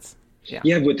 in France. Yeah.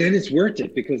 yeah, but then it's worth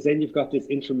it because then you've got this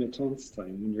intermittence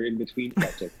time when you're in between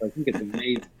projects. I think it's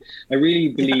amazing. I really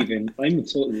Yeah. believe in, I'm a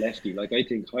total lefty. Like, I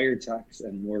think higher tax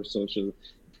and more social.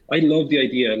 I love the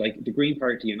idea, like the Green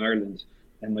Party in Ireland,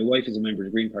 and my wife is a member of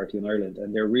the Green Party in Ireland,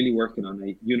 and they're really working on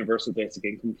a universal basic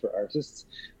income for artists.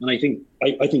 And I think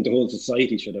the whole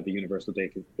society should have a universal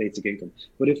basic income.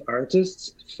 But if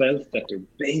artists felt that their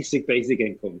basic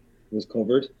income was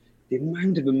covered, the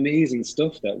amount of amazing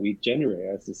stuff that we generate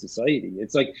as a society,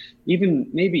 it's like, even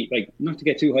maybe, like, not to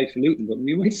get too highfalutin, but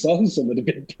we might solve some of the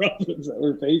big problems that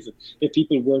we're facing if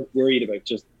people weren't worried about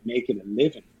just making a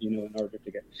living, you know, in order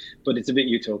to get. But it's a bit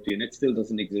utopian. It still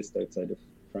doesn't exist outside of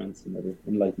France and other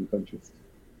enlightened countries.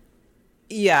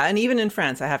 Yeah, and even in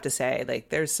France, I have to say, like,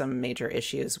 there's some major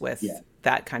issues Yeah. with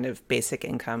that kind of basic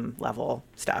income level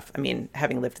stuff. I mean,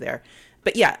 having lived there.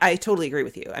 But yeah, I totally agree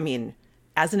with you. I mean,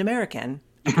 as an American,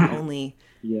 I can only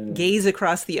Yeah. gaze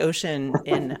across the ocean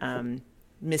in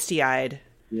misty-eyed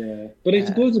Yeah, but I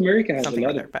suppose America has something or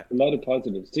other. But a lot of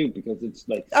positives too, because it's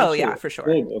like oh such yeah, a for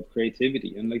sure. hub of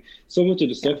creativity, and like so much of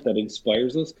the Yeah. stuff that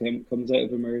inspires us comes out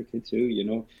of America too, you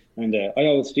know. And I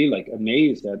always feel like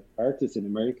amazed at artists in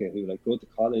America who like go to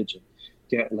college and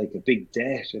get like a big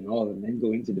debt and all, and then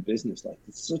go into the business. Like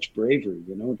it's such bravery,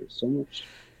 you know. There's so much.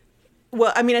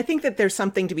 Well, I mean, I think that there's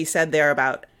something to be said there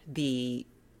about the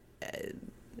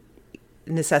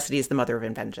necessity is the mother of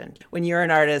invention. When you're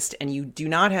an artist and you do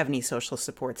not have any social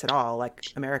supports at all, like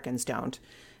Americans don't,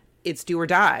 it's do or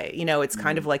die. You know, it's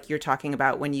kind of Mm, like you're talking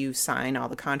about when you sign all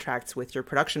the contracts with your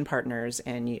production partners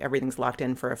and everything's locked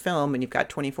in for a film and you've got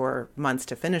 24 months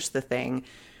to finish the thing.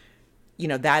 You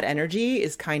know, that energy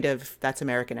is kind of, that's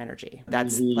American energy.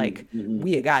 That's like,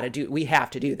 we have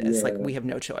to do this. Like, yeah, we have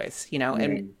no choice, you know,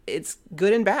 and yeah, it's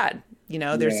good and bad. You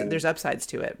know, yeah. there's upsides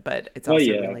to it, but it's Oh also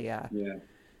yeah, really yeah.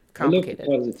 I love the complicated.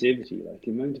 positivity, like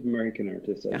the amount of American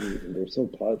artists I Yeah. meet, and they're so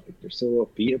positive, they're so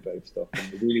upbeat about stuff,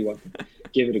 and they really want to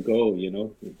give it a go, you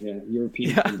know? Yeah,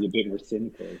 Europeans Yeah. can be a bit more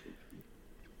cynical, I think.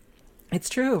 It's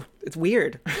true. It's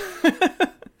weird,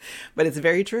 but it's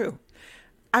very true.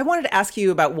 I wanted to ask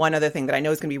you about one other thing that I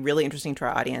know is going to be really interesting to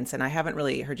our audience, and I haven't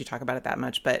really heard you talk about it that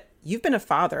much, but you've been a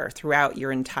father throughout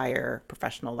your entire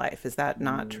professional life. Is that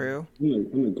not true?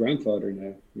 I'm a grandfather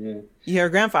now. Yeah, You're a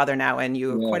grandfather now, and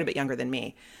you're quite yeah, a bit younger than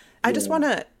me. I just yeah. want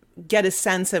to get a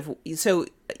sense of, so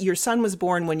your son was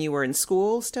born when you were in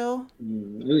school still?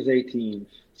 I was 18,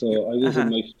 so I was in Uh-huh.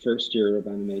 my first year of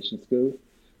animation school.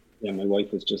 Yeah, my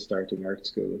wife was just starting art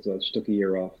school as well. She took a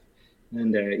year off,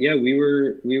 and yeah, we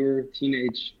were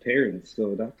teenage parents,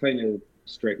 so that kind of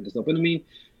straightened us up. And I mean,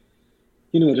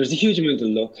 you know, there's a huge amount of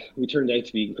luck. We turned out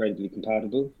to be incredibly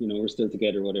compatible. You know, we're still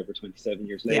together, whatever, 27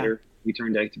 years Yeah. later. We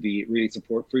turned out to be really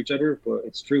support for each other. But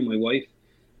it's true, my wife,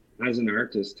 as an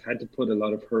artist, had to put a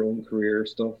lot of her own career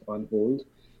stuff on hold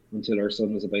until our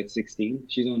son was about 16.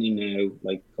 She's only now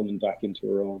like coming back into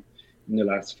her own in the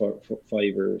last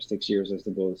 5 or 6 years, I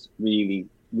suppose, really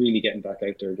getting back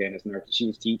out there again as an artist. She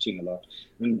was teaching a lot.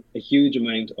 And a huge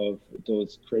amount of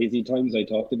those crazy times I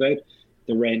talked about,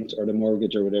 the rent or the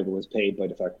mortgage or whatever was paid by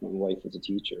the fact that my wife was a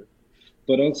teacher.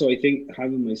 But also, I think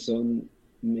having my son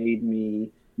made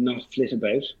me not flit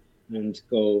about and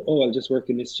go, oh, I'll just work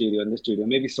in this studio and this studio.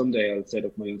 Maybe someday I'll set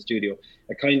up my own studio.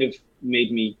 It kind of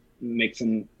made me make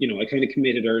some, I kind of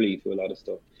committed early to a lot of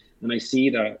stuff. And I see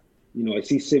that, I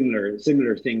see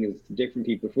similar things to different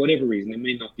people for whatever reason. It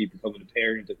may not be becoming a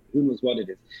parent, who knows what it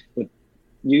is. But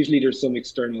usually there's some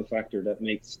external factor that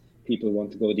makes people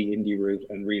want to go the indie route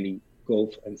and really go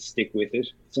and stick with it.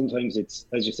 Sometimes it's,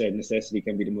 as you said, necessity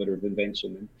can be the mother of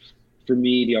invention. And for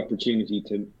me, the opportunity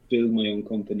to build my own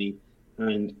company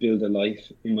and build a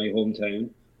life in my hometown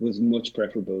was much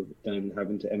preferable than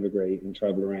having to emigrate and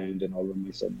travel around and all when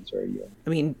my son was very young. I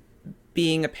mean,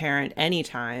 being a parent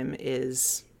anytime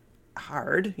is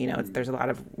hard. There's a lot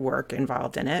of work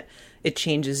involved in it. It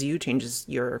changes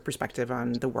your perspective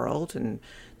on the world and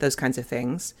those kinds of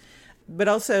things. But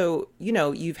also,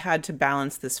 you've had to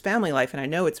balance this family life, and I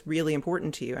know it's really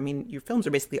important to you. I mean, your films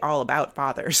are basically all about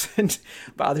fathers and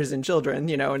children,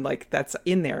 and like that's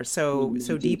in there so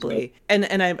deeply.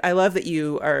 And I love that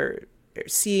you are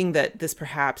seeing that this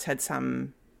perhaps had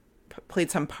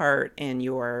played some part in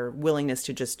your willingness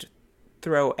to just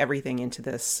throw everything into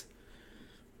this.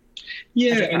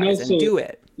 Yeah, and also do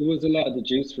it. There was a lot of the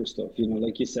juice for stuff,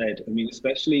 like you said. I mean,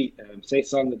 especially say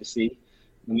Song of the Sea.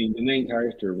 I mean, the main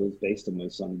character was based on my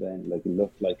son Ben. Like, it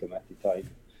looked like him at the time.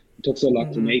 It took so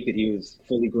long to make it. He was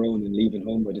fully grown and leaving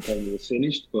home by the time it was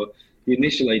finished. But the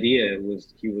initial idea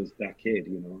was he was that kid,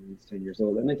 he was 10 years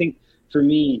old. And I think for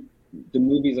me, the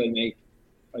movies I make,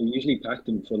 I usually pack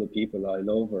them full of people I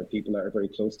love or people that are very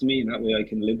close to me. And that way I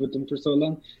can live with them for so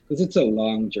long. Because it's a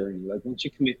long journey. Like, once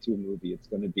you commit to a movie, it's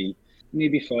going to be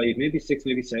maybe 5, maybe 6,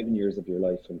 maybe 7 years of your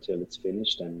life until it's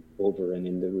finished and over and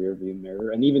in the rearview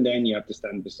mirror. And even then, you have to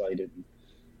stand beside it and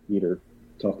either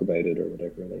talk about it or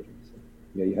whatever later. So,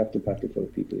 yeah, you have to pack it full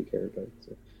of people you care about.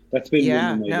 So that's been one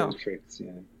of my little tricks.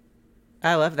 Yeah,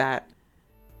 I love that.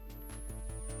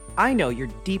 I know you're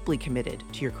deeply committed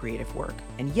to your creative work,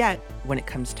 and yet when it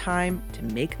comes time to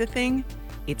make the thing,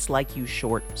 it's like you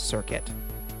short circuit.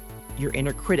 Your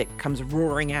inner critic comes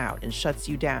roaring out and shuts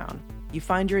you down. You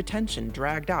find your attention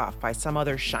dragged off by some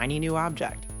other shiny new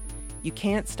object. You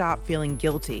can't stop feeling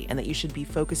guilty and that you should be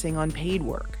focusing on paid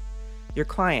work. Your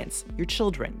clients, your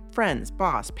children, friends,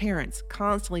 boss, parents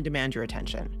constantly demand your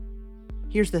attention.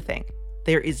 Here's the thing,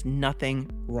 there is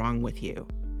nothing wrong with you.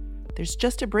 There's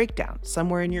just a breakdown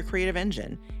somewhere in your creative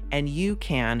engine, and you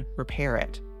can repair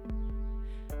it.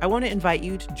 I want to invite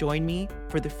you to join me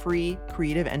for the free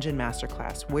Creative Engine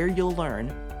Masterclass, where you'll learn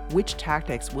which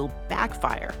tactics will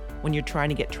backfire when you're trying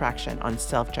to get traction on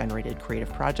self-generated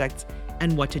creative projects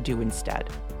and what to do instead.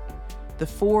 The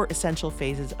 4 essential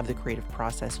phases of the creative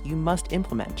process you must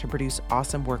implement to produce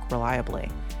awesome work reliably,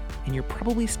 and you're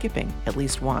probably skipping at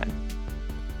least one.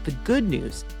 The good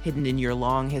news hidden in your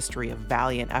long history of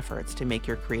valiant efforts to make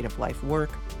your creative life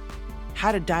work,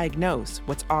 how to diagnose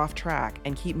what's off track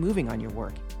and keep moving on your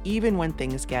work, even when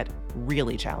things get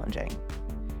really challenging,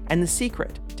 and the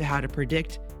secret to how to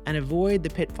predict and avoid the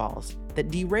pitfalls that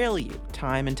derail you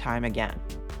time and time again.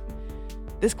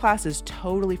 This class is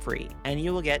totally free, and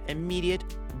you will get immediate,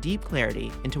 deep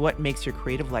clarity into what makes your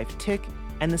creative life tick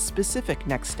and the specific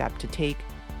next step to take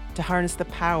to harness the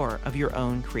power of your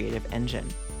own creative engine.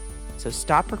 So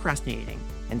stop procrastinating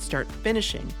and start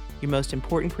finishing your most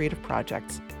important creative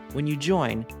projects when you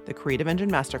join the Creative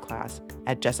Engine Masterclass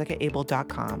at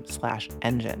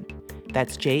jessicaabel.com/engine.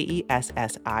 That's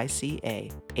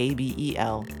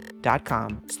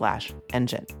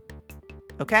JESSICAABEL.com/engine.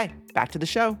 Okay, back to the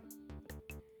show.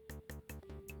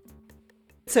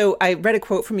 So I read a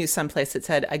quote from you someplace that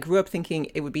said, I grew up thinking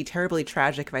it would be terribly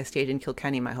tragic if I stayed in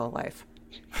Kilkenny my whole life.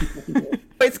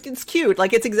 It's cute.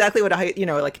 Like, it's exactly what like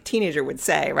a teenager would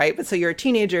say, right? But so you're a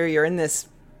teenager, you're in this,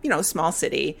 small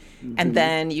city, and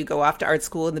then you go off to art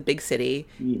school in the big city,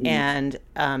 and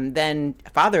then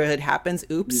fatherhood happens,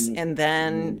 and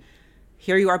then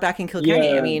here you are back in Kilkenny.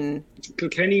 Yeah. I mean,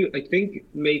 Kilkenny, I think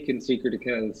making Secret of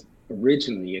Kells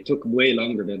originally, it took way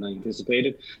longer than I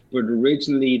anticipated, but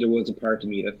originally there was a part of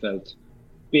me that felt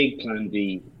big plan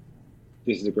B.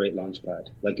 This is a great launch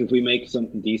pad. Like, if we make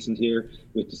something decent here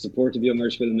with the support of young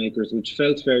Irish filmmakers, which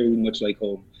felt very much like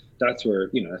home, that's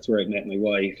where I'd met my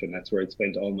wife, and that's where I'd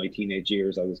spent all my teenage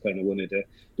years. I was kind of one of the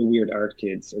weird art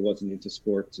kids. I wasn't into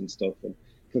sports and stuff. And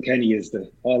Kilkenny is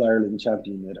the All-Ireland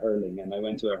champion at hurling, and I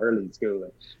went to a hurling school.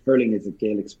 And hurling is a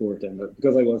Gaelic sport, and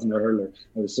because I wasn't a hurler,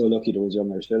 I was so lucky there was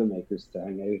young Irish filmmakers to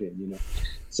hang out in,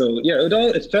 So yeah,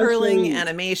 it felt hurling, very,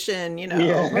 animation,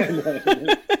 Yeah,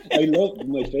 I love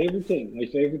my favorite thing. My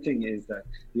favorite thing is that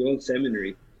the old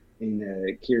seminary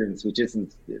in Kieran's, which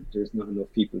isn't, there's not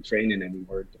enough people training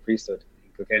anymore at the priesthood in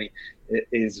Kilkenny,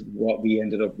 is what we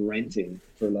ended up renting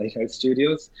for Lighthouse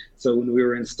Studios. So when we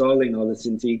were installing all the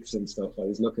Cintiqs and stuff, I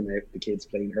was looking at the kids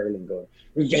playing hurling, going,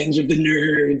 "Revenge of the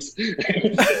Nerds!"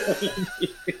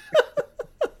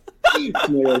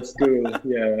 My old school,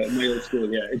 yeah, my old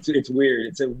school, yeah. It's weird.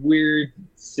 It's a weird,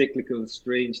 cyclical,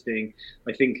 strange thing.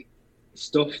 I think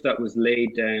stuff that was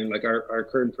laid down, like our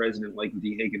current president, Michael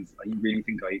D. Higgins, I really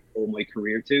think I owe my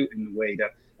career to, in the way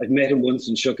that I've met him once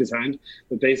and shook his hand.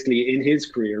 But basically, in his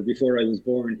career, before I was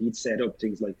born, he'd set up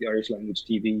things like the Irish Language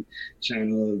TV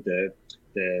channel, the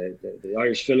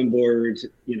Irish Film Board,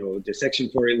 the Section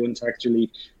 481 tax relief.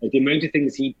 Like, the amount of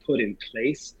things he put in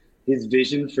place, his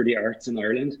vision for the arts in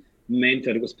Ireland meant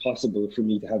that it was possible for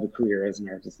me to have a career as an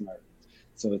artist in Ireland.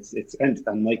 So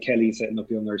and Mike Kelly setting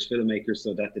up Young Irish Filmmakers,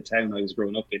 so that the town I was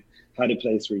growing up in had a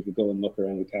place where you could go and muck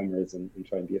around with cameras and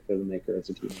try and be a filmmaker as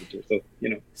a teenager. So.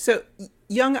 So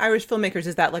Young Irish Filmmakers,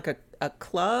 is that like a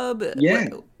club? Yeah,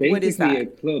 what is that? basically a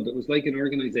club. It was like an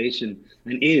organization,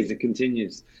 and it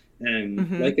continues.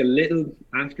 Like a little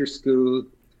after school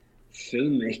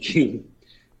filmmaking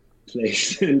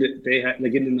place. And they had,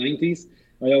 like, in the 90s,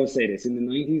 I always say this, in the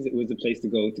 90s, it was the place to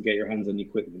go to get your hands on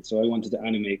equipment. So I wanted to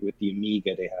animate with the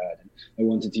Amiga they had. And I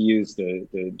wanted to use the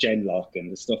Genlock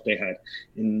and the stuff they had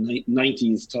in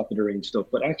 90s top of the range stuff.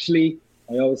 But actually,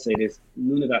 I always say this,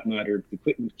 none of that mattered. The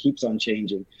equipment keeps on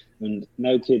changing. And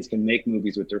now kids can make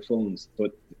movies with their phones.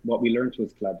 But what we learned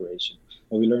was collaboration.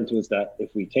 What we learned was that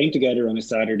if we came together on a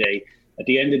Saturday, at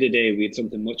the end of the day, we had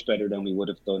something much better than we would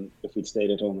have done if we'd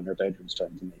stayed at home in our bedrooms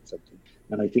trying to make something.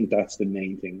 And I think that's the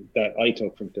main thing that I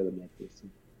took from filmmakers.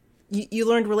 You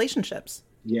learned relationships.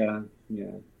 Yeah.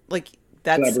 Like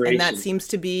that seems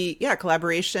to be,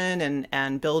 collaboration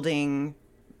and building,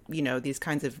 these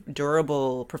kinds of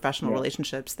durable professional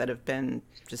relationships that have been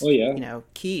just,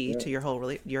 key to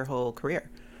your whole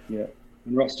career. Yeah.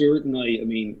 And Ross Stewart and I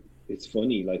mean, it's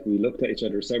funny, like, we looked at each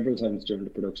other several times during the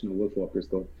production of Wolfwalkers,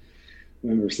 going,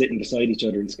 when we were sitting beside each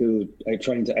other in school,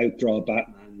 trying to outdraw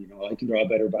Batman. I can draw a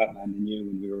better Batman than you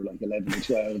when we were like 11 or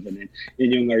 12. And then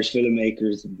in Young Irish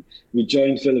Filmmakers, and we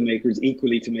joined filmmakers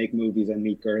equally to make movies and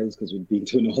meet girls, because we'd been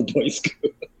to an all-boys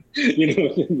school.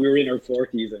 We were in our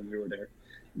 40s and we were there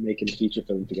making a feature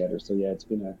film together. So yeah, it's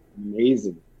been an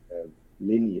amazing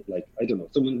lineage. Like, I don't know,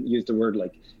 someone used the word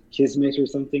like kismet or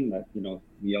something, that,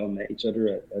 we all met each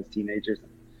other as teenagers.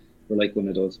 We're like one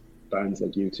of those bands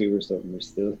like U2 or something. We're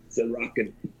still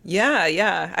rocking.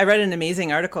 Yeah. I read an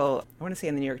amazing article, I want to say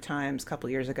in the New York Times a couple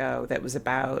of years ago, that was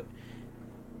about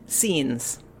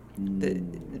scenes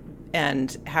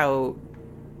and how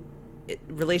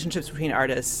relationships between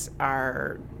artists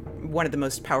are one of the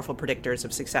most powerful predictors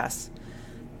of success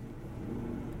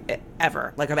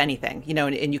ever, like, of anything,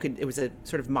 and you could, it was a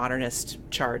sort of modernist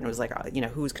chart, and it was like,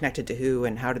 who's connected to who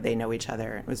and how did they know each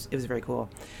other. It was very cool.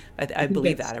 I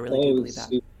believe that. I really do believe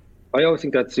that. I always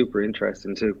think that's super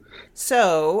interesting too.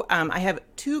 So I have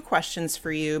two questions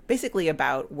for you, basically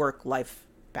about work-life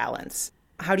balance.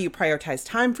 How do you prioritize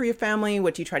time for your family?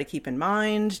 What do you try to keep in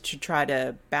mind to try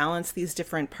to balance these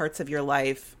different parts of your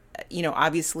life?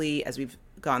 Obviously, as we've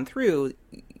gone through,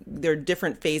 there are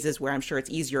different phases where I'm sure it's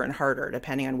easier and harder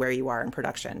depending on where you are in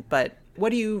production. But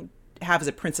what do you have as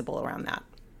a principle around that?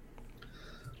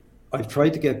 I've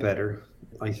tried to get better.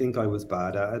 I think I was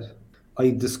bad at it. I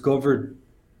discovered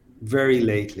very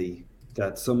lately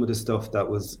that some of the stuff that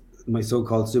was my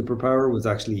so-called superpower was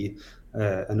actually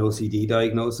an OCD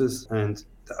diagnosis, and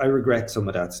I regret some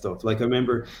of that stuff. Like, I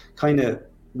remember kind of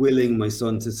willing my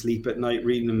son to sleep at night,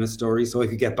 reading him a story so I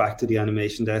could get back to the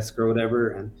animation desk or whatever.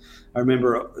 And I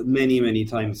remember many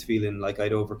times feeling like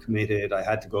I'd overcommitted. I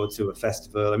had to go to a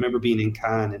festival. I remember being in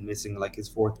Cannes and missing like his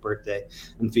 4th birthday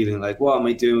and feeling like, what am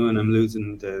I doing? I'm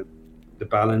losing the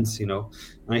balance, And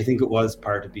I think it was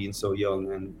part of being so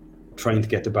young and trying to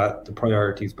get the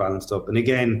priorities balanced up. And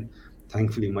again,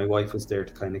 thankfully, my wife was there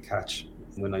to kind of catch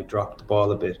when I dropped the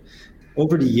ball a bit.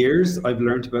 Over the years, I've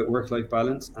learned about work-life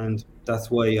balance, and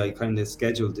that's why I kind of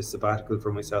scheduled this sabbatical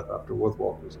for myself after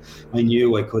Wolfwalkers. I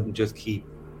knew I couldn't just keep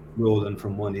rolling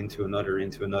from one into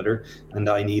another, and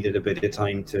I needed a bit of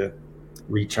time to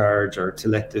recharge, or to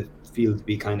let the field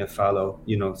be kind of fallow,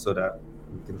 so that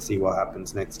you can see what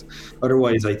happens next.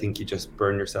 Otherwise, I think you just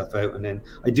burn yourself out. And then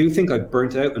I do think I've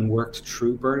burnt out and worked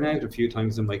through burnout a few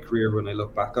times in my career when I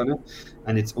look back on it.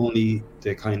 And it's only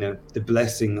the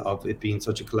blessing of it being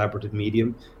such a collaborative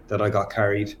medium that I got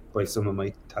carried by some of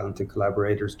my talented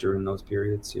collaborators during those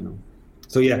periods,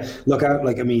 So yeah, look out,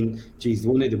 one of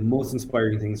the most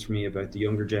inspiring things for me about the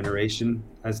younger generation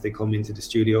as they come into the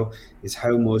studio is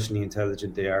how emotionally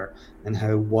intelligent they are and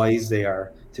how wise they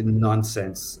are to the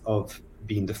nonsense of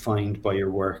being defined by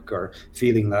your work, or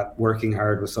feeling that working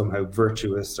hard was somehow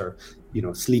virtuous, or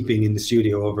sleeping in the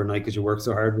studio overnight because you worked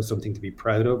so hard was something to be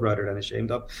proud of rather than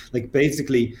ashamed of. Like,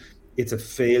 basically, it's a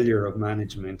failure of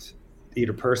management,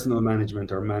 either personal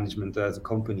management or management as a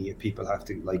company, if people have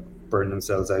to like burn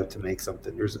themselves out to make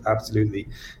something. There's absolutely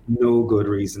no good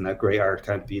reason that great art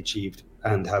can't be achieved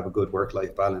and have a good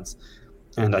work-life balance.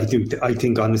 And I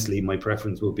think honestly, my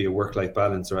preference will be a work-life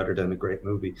balance rather than a great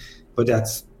movie. But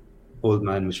that's old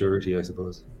man maturity, I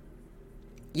suppose.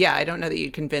 Yeah, I don't know that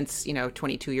you'd convince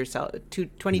 22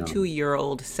 No. year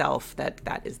old self that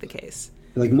that is the case.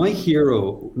 Like, my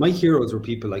heroes were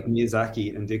people like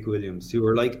Miyazaki and Dick Williams, who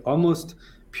were like almost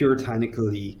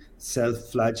puritanically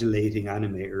self-flagellating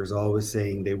animators, always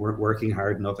saying they weren't working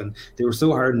hard enough, and they were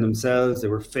so hard on themselves. They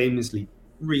were famously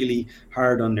really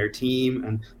hard on their team,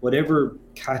 and whatever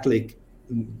Catholic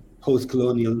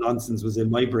post-colonial nonsense was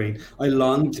in my brain, I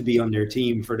longed to be on their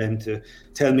team for them to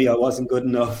tell me I wasn't good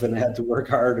enough and I had to work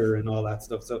harder and all that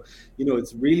stuff. So,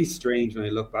 it's really strange when I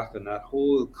look back on that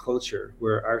whole culture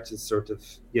where artists sort of,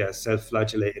 yeah,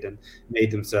 self-flagellated and made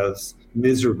themselves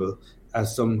miserable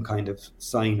as some kind of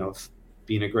sign of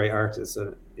being a great artist.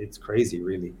 And it's crazy,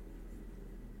 really.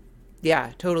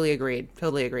 Yeah, totally agreed.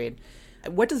 Totally agreed.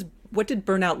 What did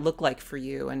burnout look like for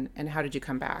you, and how did you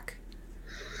come back?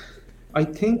 I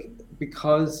think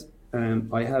because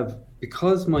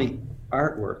because my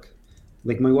artwork,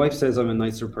 like, my wife says I'm a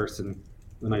nicer person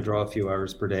when I draw a few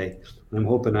hours per day. And I'm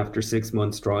hoping after 6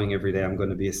 months drawing every day, I'm going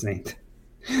to be a saint.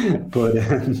 But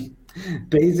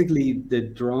basically, the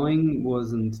drawing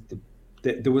wasn't.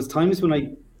 There was times when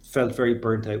I felt very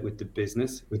burnt out with the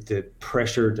business, with the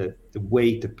pressure, the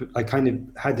weight. I kind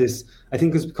of had this. I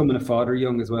think, as becoming a father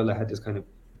young as well, I had this kind of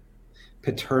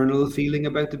paternal feeling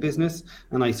about the business,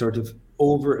 and I sort of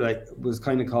was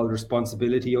kind of called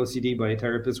responsibility OCD by a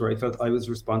therapist, where I felt I was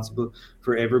responsible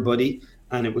for everybody,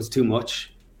 and it was too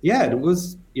much. Yeah, it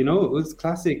was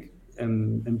classic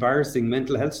embarrassing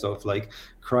mental health stuff, like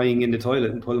crying in the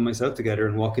toilet and pulling myself together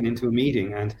and walking into a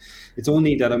meeting. And it's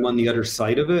only that I'm on the other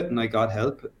side of it and I got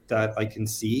help that I can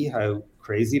see how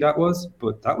crazy that was,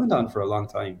 but that went on for a long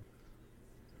time.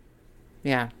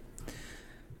 Yeah.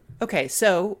 Okay,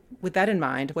 so with that in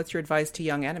mind, what's your advice to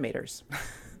young animators?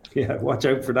 Yeah, watch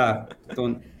out for that.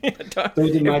 Don't Don't- don't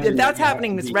if imagine that that's you have to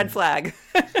happening, it's be. red flag.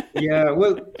 Yeah,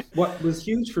 well, what was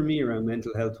huge for me around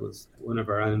mental health was one of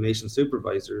our animation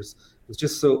supervisors was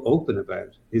just so open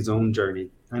about his own journey.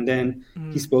 And then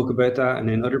he Mm, spoke about that, and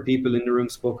then other people in the room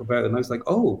spoke about it. And I was like,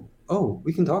 oh,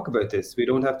 we can talk about this. We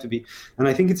don't have to be. And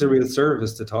I think it's a real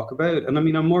service to talk about. And I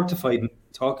mean, I'm mortified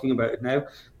talking about it now,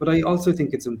 but I also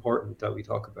think it's important that we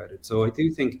talk about it. So I do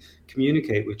think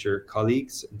communicate with your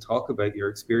colleagues and talk about your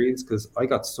experience, because I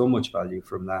got so much value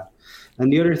from that.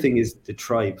 And the other thing is the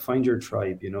tribe. Find your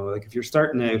tribe. Like, if you're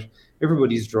starting out,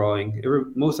 everybody's drawing.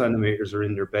 Most animators are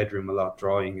in their bedroom a lot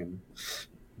drawing,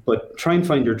 but try and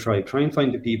find your tribe. Try and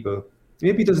find the people.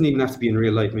 Maybe it doesn't even have to be in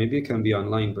real life. Maybe it can be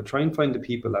online. But try and find the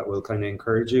people that will kind of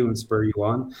encourage you and spur you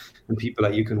on, and people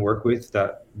that you can work with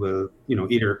that will,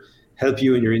 either help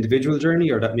you in your individual journey,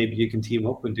 or that maybe you can team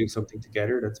up and do something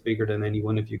together that's bigger than any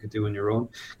one of you could do on your own.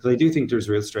 Because I do think there's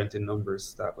real strength in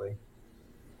numbers that way.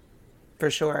 for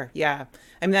sure. Yeah.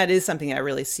 I mean, that is something I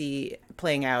really see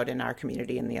playing out in our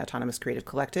community in the Autonomous Creative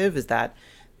Collective, is that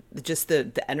just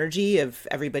the energy of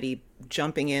everybody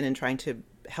jumping in and trying to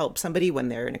help somebody when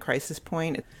they're in a crisis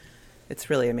point.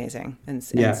 It's really amazing and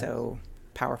Yeah. so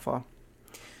powerful.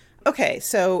 Okay,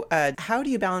 so how do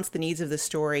you balance the needs of the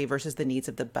story versus the needs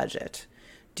of the budget?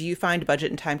 Do you find budget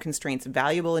and time constraints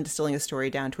valuable in distilling a story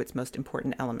down to its most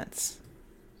important elements?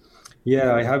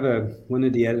 Yeah, I have one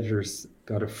of the editors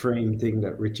got a frame thing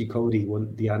that Richie Cody, one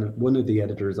of the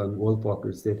editors on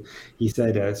Wolfwalkers did. He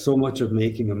said, so much of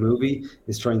making a movie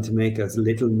is trying to make as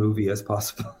little movie as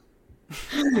possible.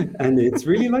 And it's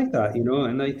really like that,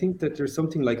 and I think that there's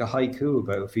something like a haiku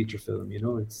about a feature film.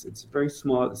 It's very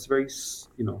small, it's very,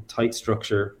 tight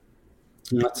structure,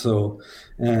 not so,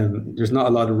 there's not a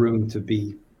lot of room to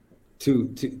be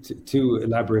too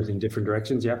elaborate in different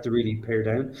directions. You have to really pare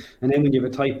down. And then when you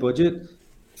have a tight budget,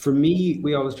 for me,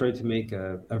 we always try to make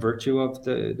a virtue of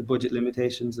the budget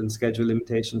limitations and schedule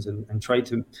limitations, and try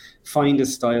to find a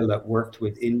style that worked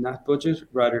within that budget,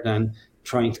 rather than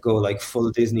trying to go like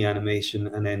full Disney animation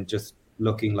and then just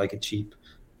looking like a cheap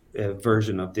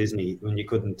version of Disney when you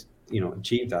couldn't,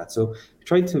 achieve that. So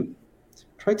try to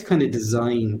kind of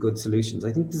design good solutions.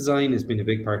 I think design has been a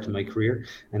big part of my career,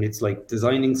 and it's like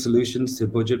designing solutions to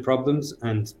budget problems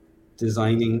and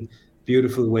designing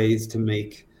beautiful ways to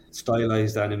make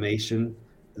stylized animation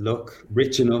look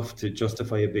rich enough to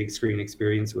justify a big screen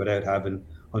experience without having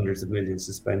hundreds of millions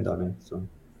to spend on it. So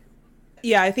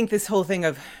Yeah, I think this whole thing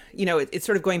of, it's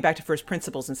sort of going back to first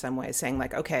principles in some ways, saying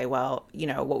like, okay, well,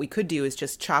 what we could do is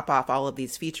just chop off all of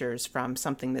these features from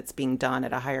something that's being done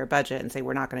at a higher budget and say,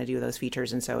 we're not going to do those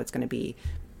features. And so it's going to be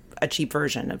a cheap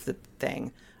version of the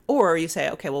thing. Or you say,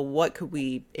 okay, well, what could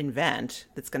we invent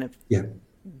that's going to yeah.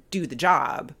 do the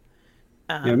job?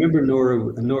 Yeah, I remember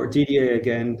Nora DDA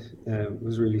again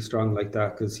was really strong like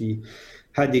that because he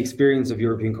had the experience of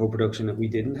European co-production that we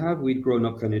didn't have. We'd grown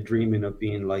up kind of dreaming of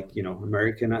being like,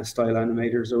 American style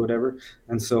animators or whatever.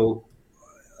 And so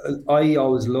I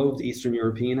always loved Eastern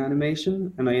European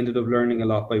animation, and I ended up learning a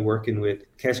lot by working with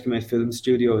Kecskemét Film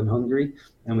Studio in Hungary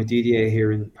and with DDA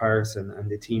here in Paris and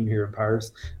the team here in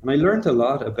Paris. And I learned a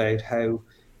lot about how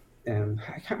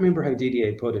I can't remember how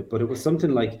DDA put it, but it was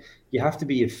something like you have to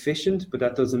be efficient, but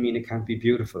that doesn't mean it can't be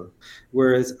beautiful.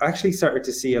 Whereas I actually started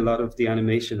to see a lot of the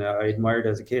animation that I admired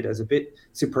as a kid as a bit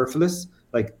superfluous,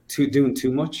 like doing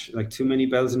too much, like too many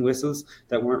bells and whistles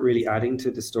that weren't really adding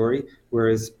to the story.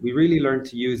 Whereas we really learned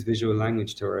to use visual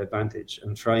language to our advantage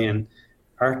and try and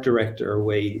art direct our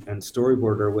way and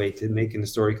storyboard our way to making the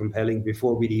story compelling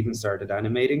before we'd even started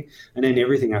animating. And then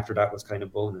everything after that was kind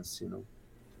of bonus.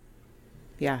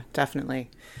 Yeah, definitely.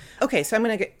 Okay, so I'm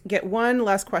going to get one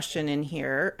last question in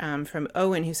here from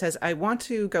Owen, who says, I want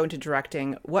to go into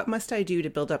directing. What must I do to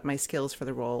build up my skills for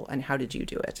the role, and how did you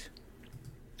do it?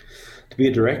 To be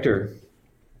a director,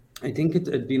 I think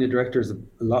being a director is a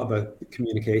lot about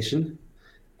communication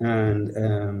and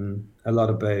a lot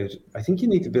about, I think you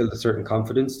need to build a certain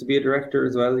confidence to be a director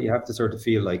as well. You have to sort of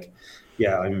feel like,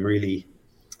 yeah, I'm really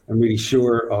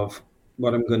sure of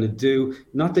what I'm going to do.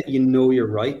 Not that you're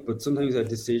right, but sometimes a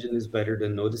decision is better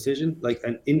than no decision. Like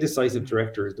an indecisive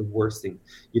director is the worst thing.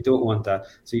 You don't want that.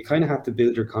 So you kind of have to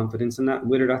build your confidence in that,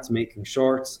 whether that's making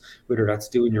shorts, whether that's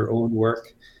doing your own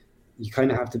work. You kind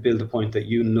of have to build a point that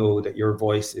you know that your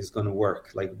voice is going to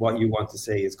work. Like what you want to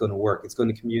say is going to work. It's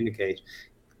going to communicate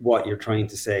what you're trying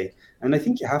to say. And I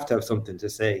think you have to have something to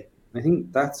say. I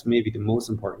think that's maybe the most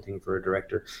important thing for a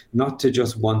director, not to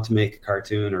just want to make a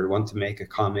cartoon or want to make a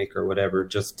comic or whatever,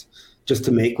 just to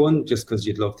make one, just because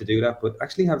you'd love to do that, but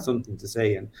actually have something to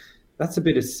say. And that's a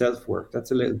bit of self-work.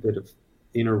 That's a little bit of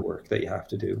inner work that you have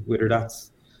to do, whether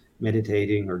that's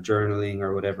meditating or journaling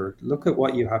or whatever. Look at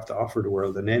what you have to offer the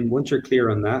world. And then once you're clear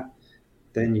on that,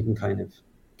 then you can kind of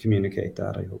communicate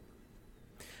that, I hope.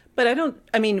 But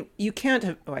you can't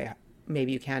have, oh yeah,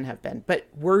 maybe you can have been, but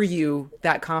were you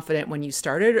that confident when you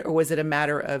started, or was it a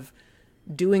matter of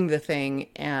doing the thing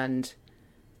and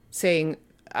saying,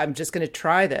 I'm just going to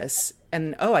try this,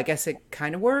 and I guess it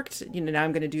kind of worked, now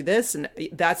I'm going to do this, and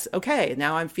that's okay,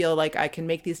 now I feel like I can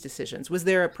make these decisions? Was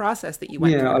there a process that you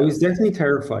went through? Yeah, I was definitely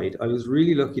terrified. I was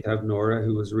really lucky to have Nora,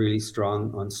 who was really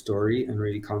strong on story and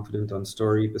really confident on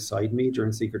story beside me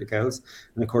during Secret of Kells.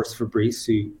 And of course, Fabrice,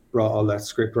 who brought all that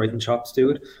script writing chops to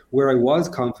it. Where I was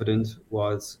confident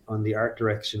was on the art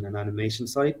direction and animation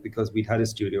side, because we'd had a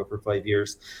studio for 5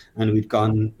 years and we'd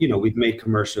gone, we'd made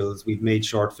commercials, we'd made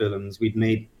short films, we'd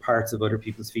made parts of other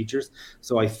people's features.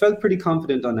 So I felt pretty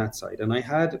confident on that side. And I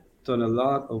had done a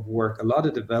lot of work, a lot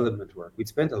of development work. We'd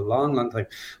spent a long, long time.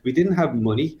 We didn't have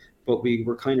money, but we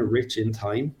were kind of rich in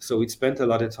time. So we'd spent a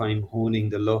lot of time honing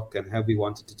the look and how we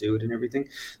wanted to do it and everything.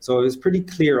 So I was pretty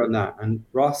clear on that. And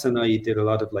Ross and I did a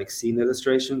lot of like scene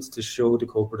illustrations to show the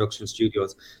co-production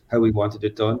studios how we wanted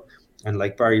it done. And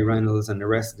like Barry Reynolds and the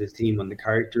rest of the team on the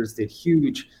characters did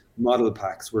huge model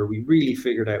packs where we really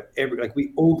figured out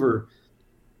we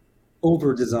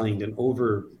over designed and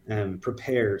over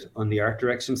prepared on the art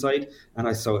direction side, and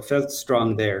I felt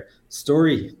strong there.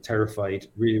 Story terrified,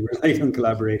 really relied on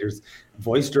collaborators.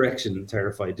 Voice direction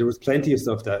terrified. There was plenty of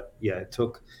stuff that it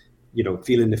took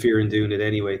feeling the fear and doing it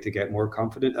anyway to get more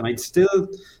confident, and I'd still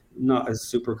not as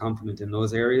super confident in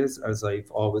those areas as I've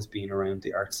always been around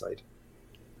the art side.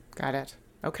 Got it.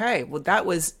 Okay, well, that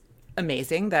was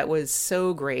amazing. That was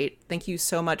so great. Thank you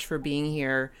so much for being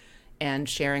here and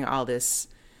sharing all this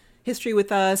history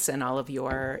with us and all of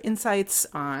your insights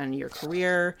on your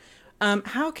career.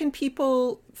 How can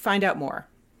people find out more?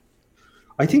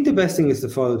 I think the best thing is to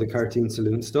follow the Cartoon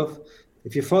Saloon stuff.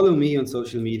 If you follow me on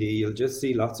social media, you'll just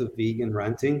see lots of vegan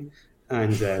ranting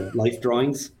and life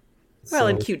drawings. Well,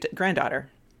 and cute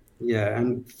granddaughter. Yeah,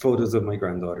 and photos of my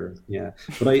granddaughter. Yeah,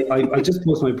 but I just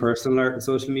post my personal art on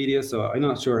social media, so I'm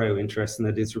not sure how interesting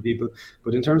that is for people.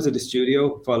 But in terms of the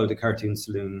studio, follow the Cartoon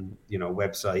Saloon,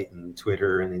 website and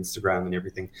Twitter and Instagram and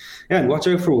everything. Yeah, and watch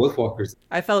out for Wolfwalkers.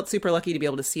 I felt super lucky to be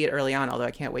able to see it early on, although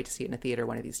I can't wait to see it in a theater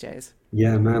one of these days.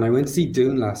 Yeah, man, I went to see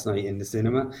Dune last night in the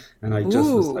cinema, and I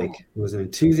just was like, it was an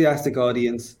enthusiastic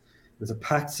audience. It was a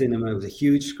packed cinema. It was a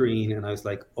huge screen, and I was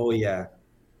like, oh yeah,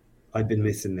 I've been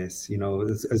missing this. You know,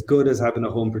 as good as having a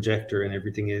home projector and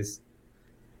everything is,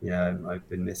 yeah, I've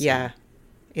been missing Yeah, it.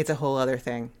 it's a whole other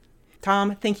thing.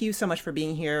 Tom, thank you so much for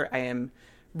being here. I am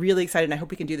really excited, and I hope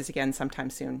we can do this again sometime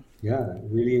soon. Yeah,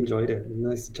 really enjoyed it.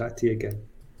 Nice to chat to you again.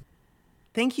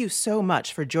 Thank you so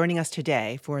much for joining us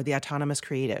today for The Autonomous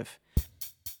Creative.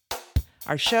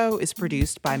 Our show is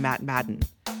produced by Matt Madden.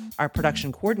 Our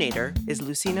production coordinator is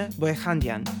Lucina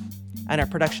Boyhandian, and our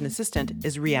production assistant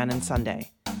is Rhiannon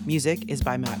Sunday. Music is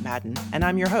by Matt Madden, and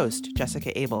I'm your host,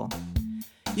 Jessica Abel.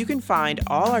 You can find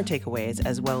all our takeaways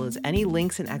as well as any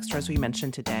links and extras we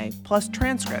mentioned today, plus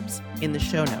transcripts, in the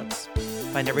show notes.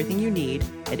 Find everything you need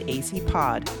at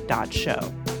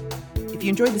acpod.show. If you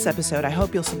enjoyed this episode, I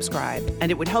hope you'll subscribe,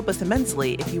 and it would help us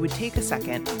immensely if you would take a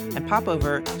second and pop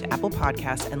over to Apple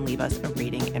Podcasts and leave us a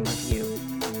rating and review.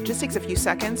 It just takes a few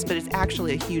seconds, but it's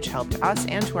actually a huge help to us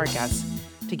and to our guests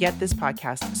to get this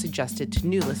podcast suggested to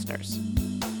new listeners.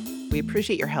 We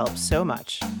appreciate your help so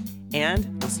much,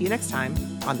 and we'll see you next time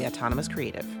on The Autonomous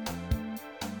Creative.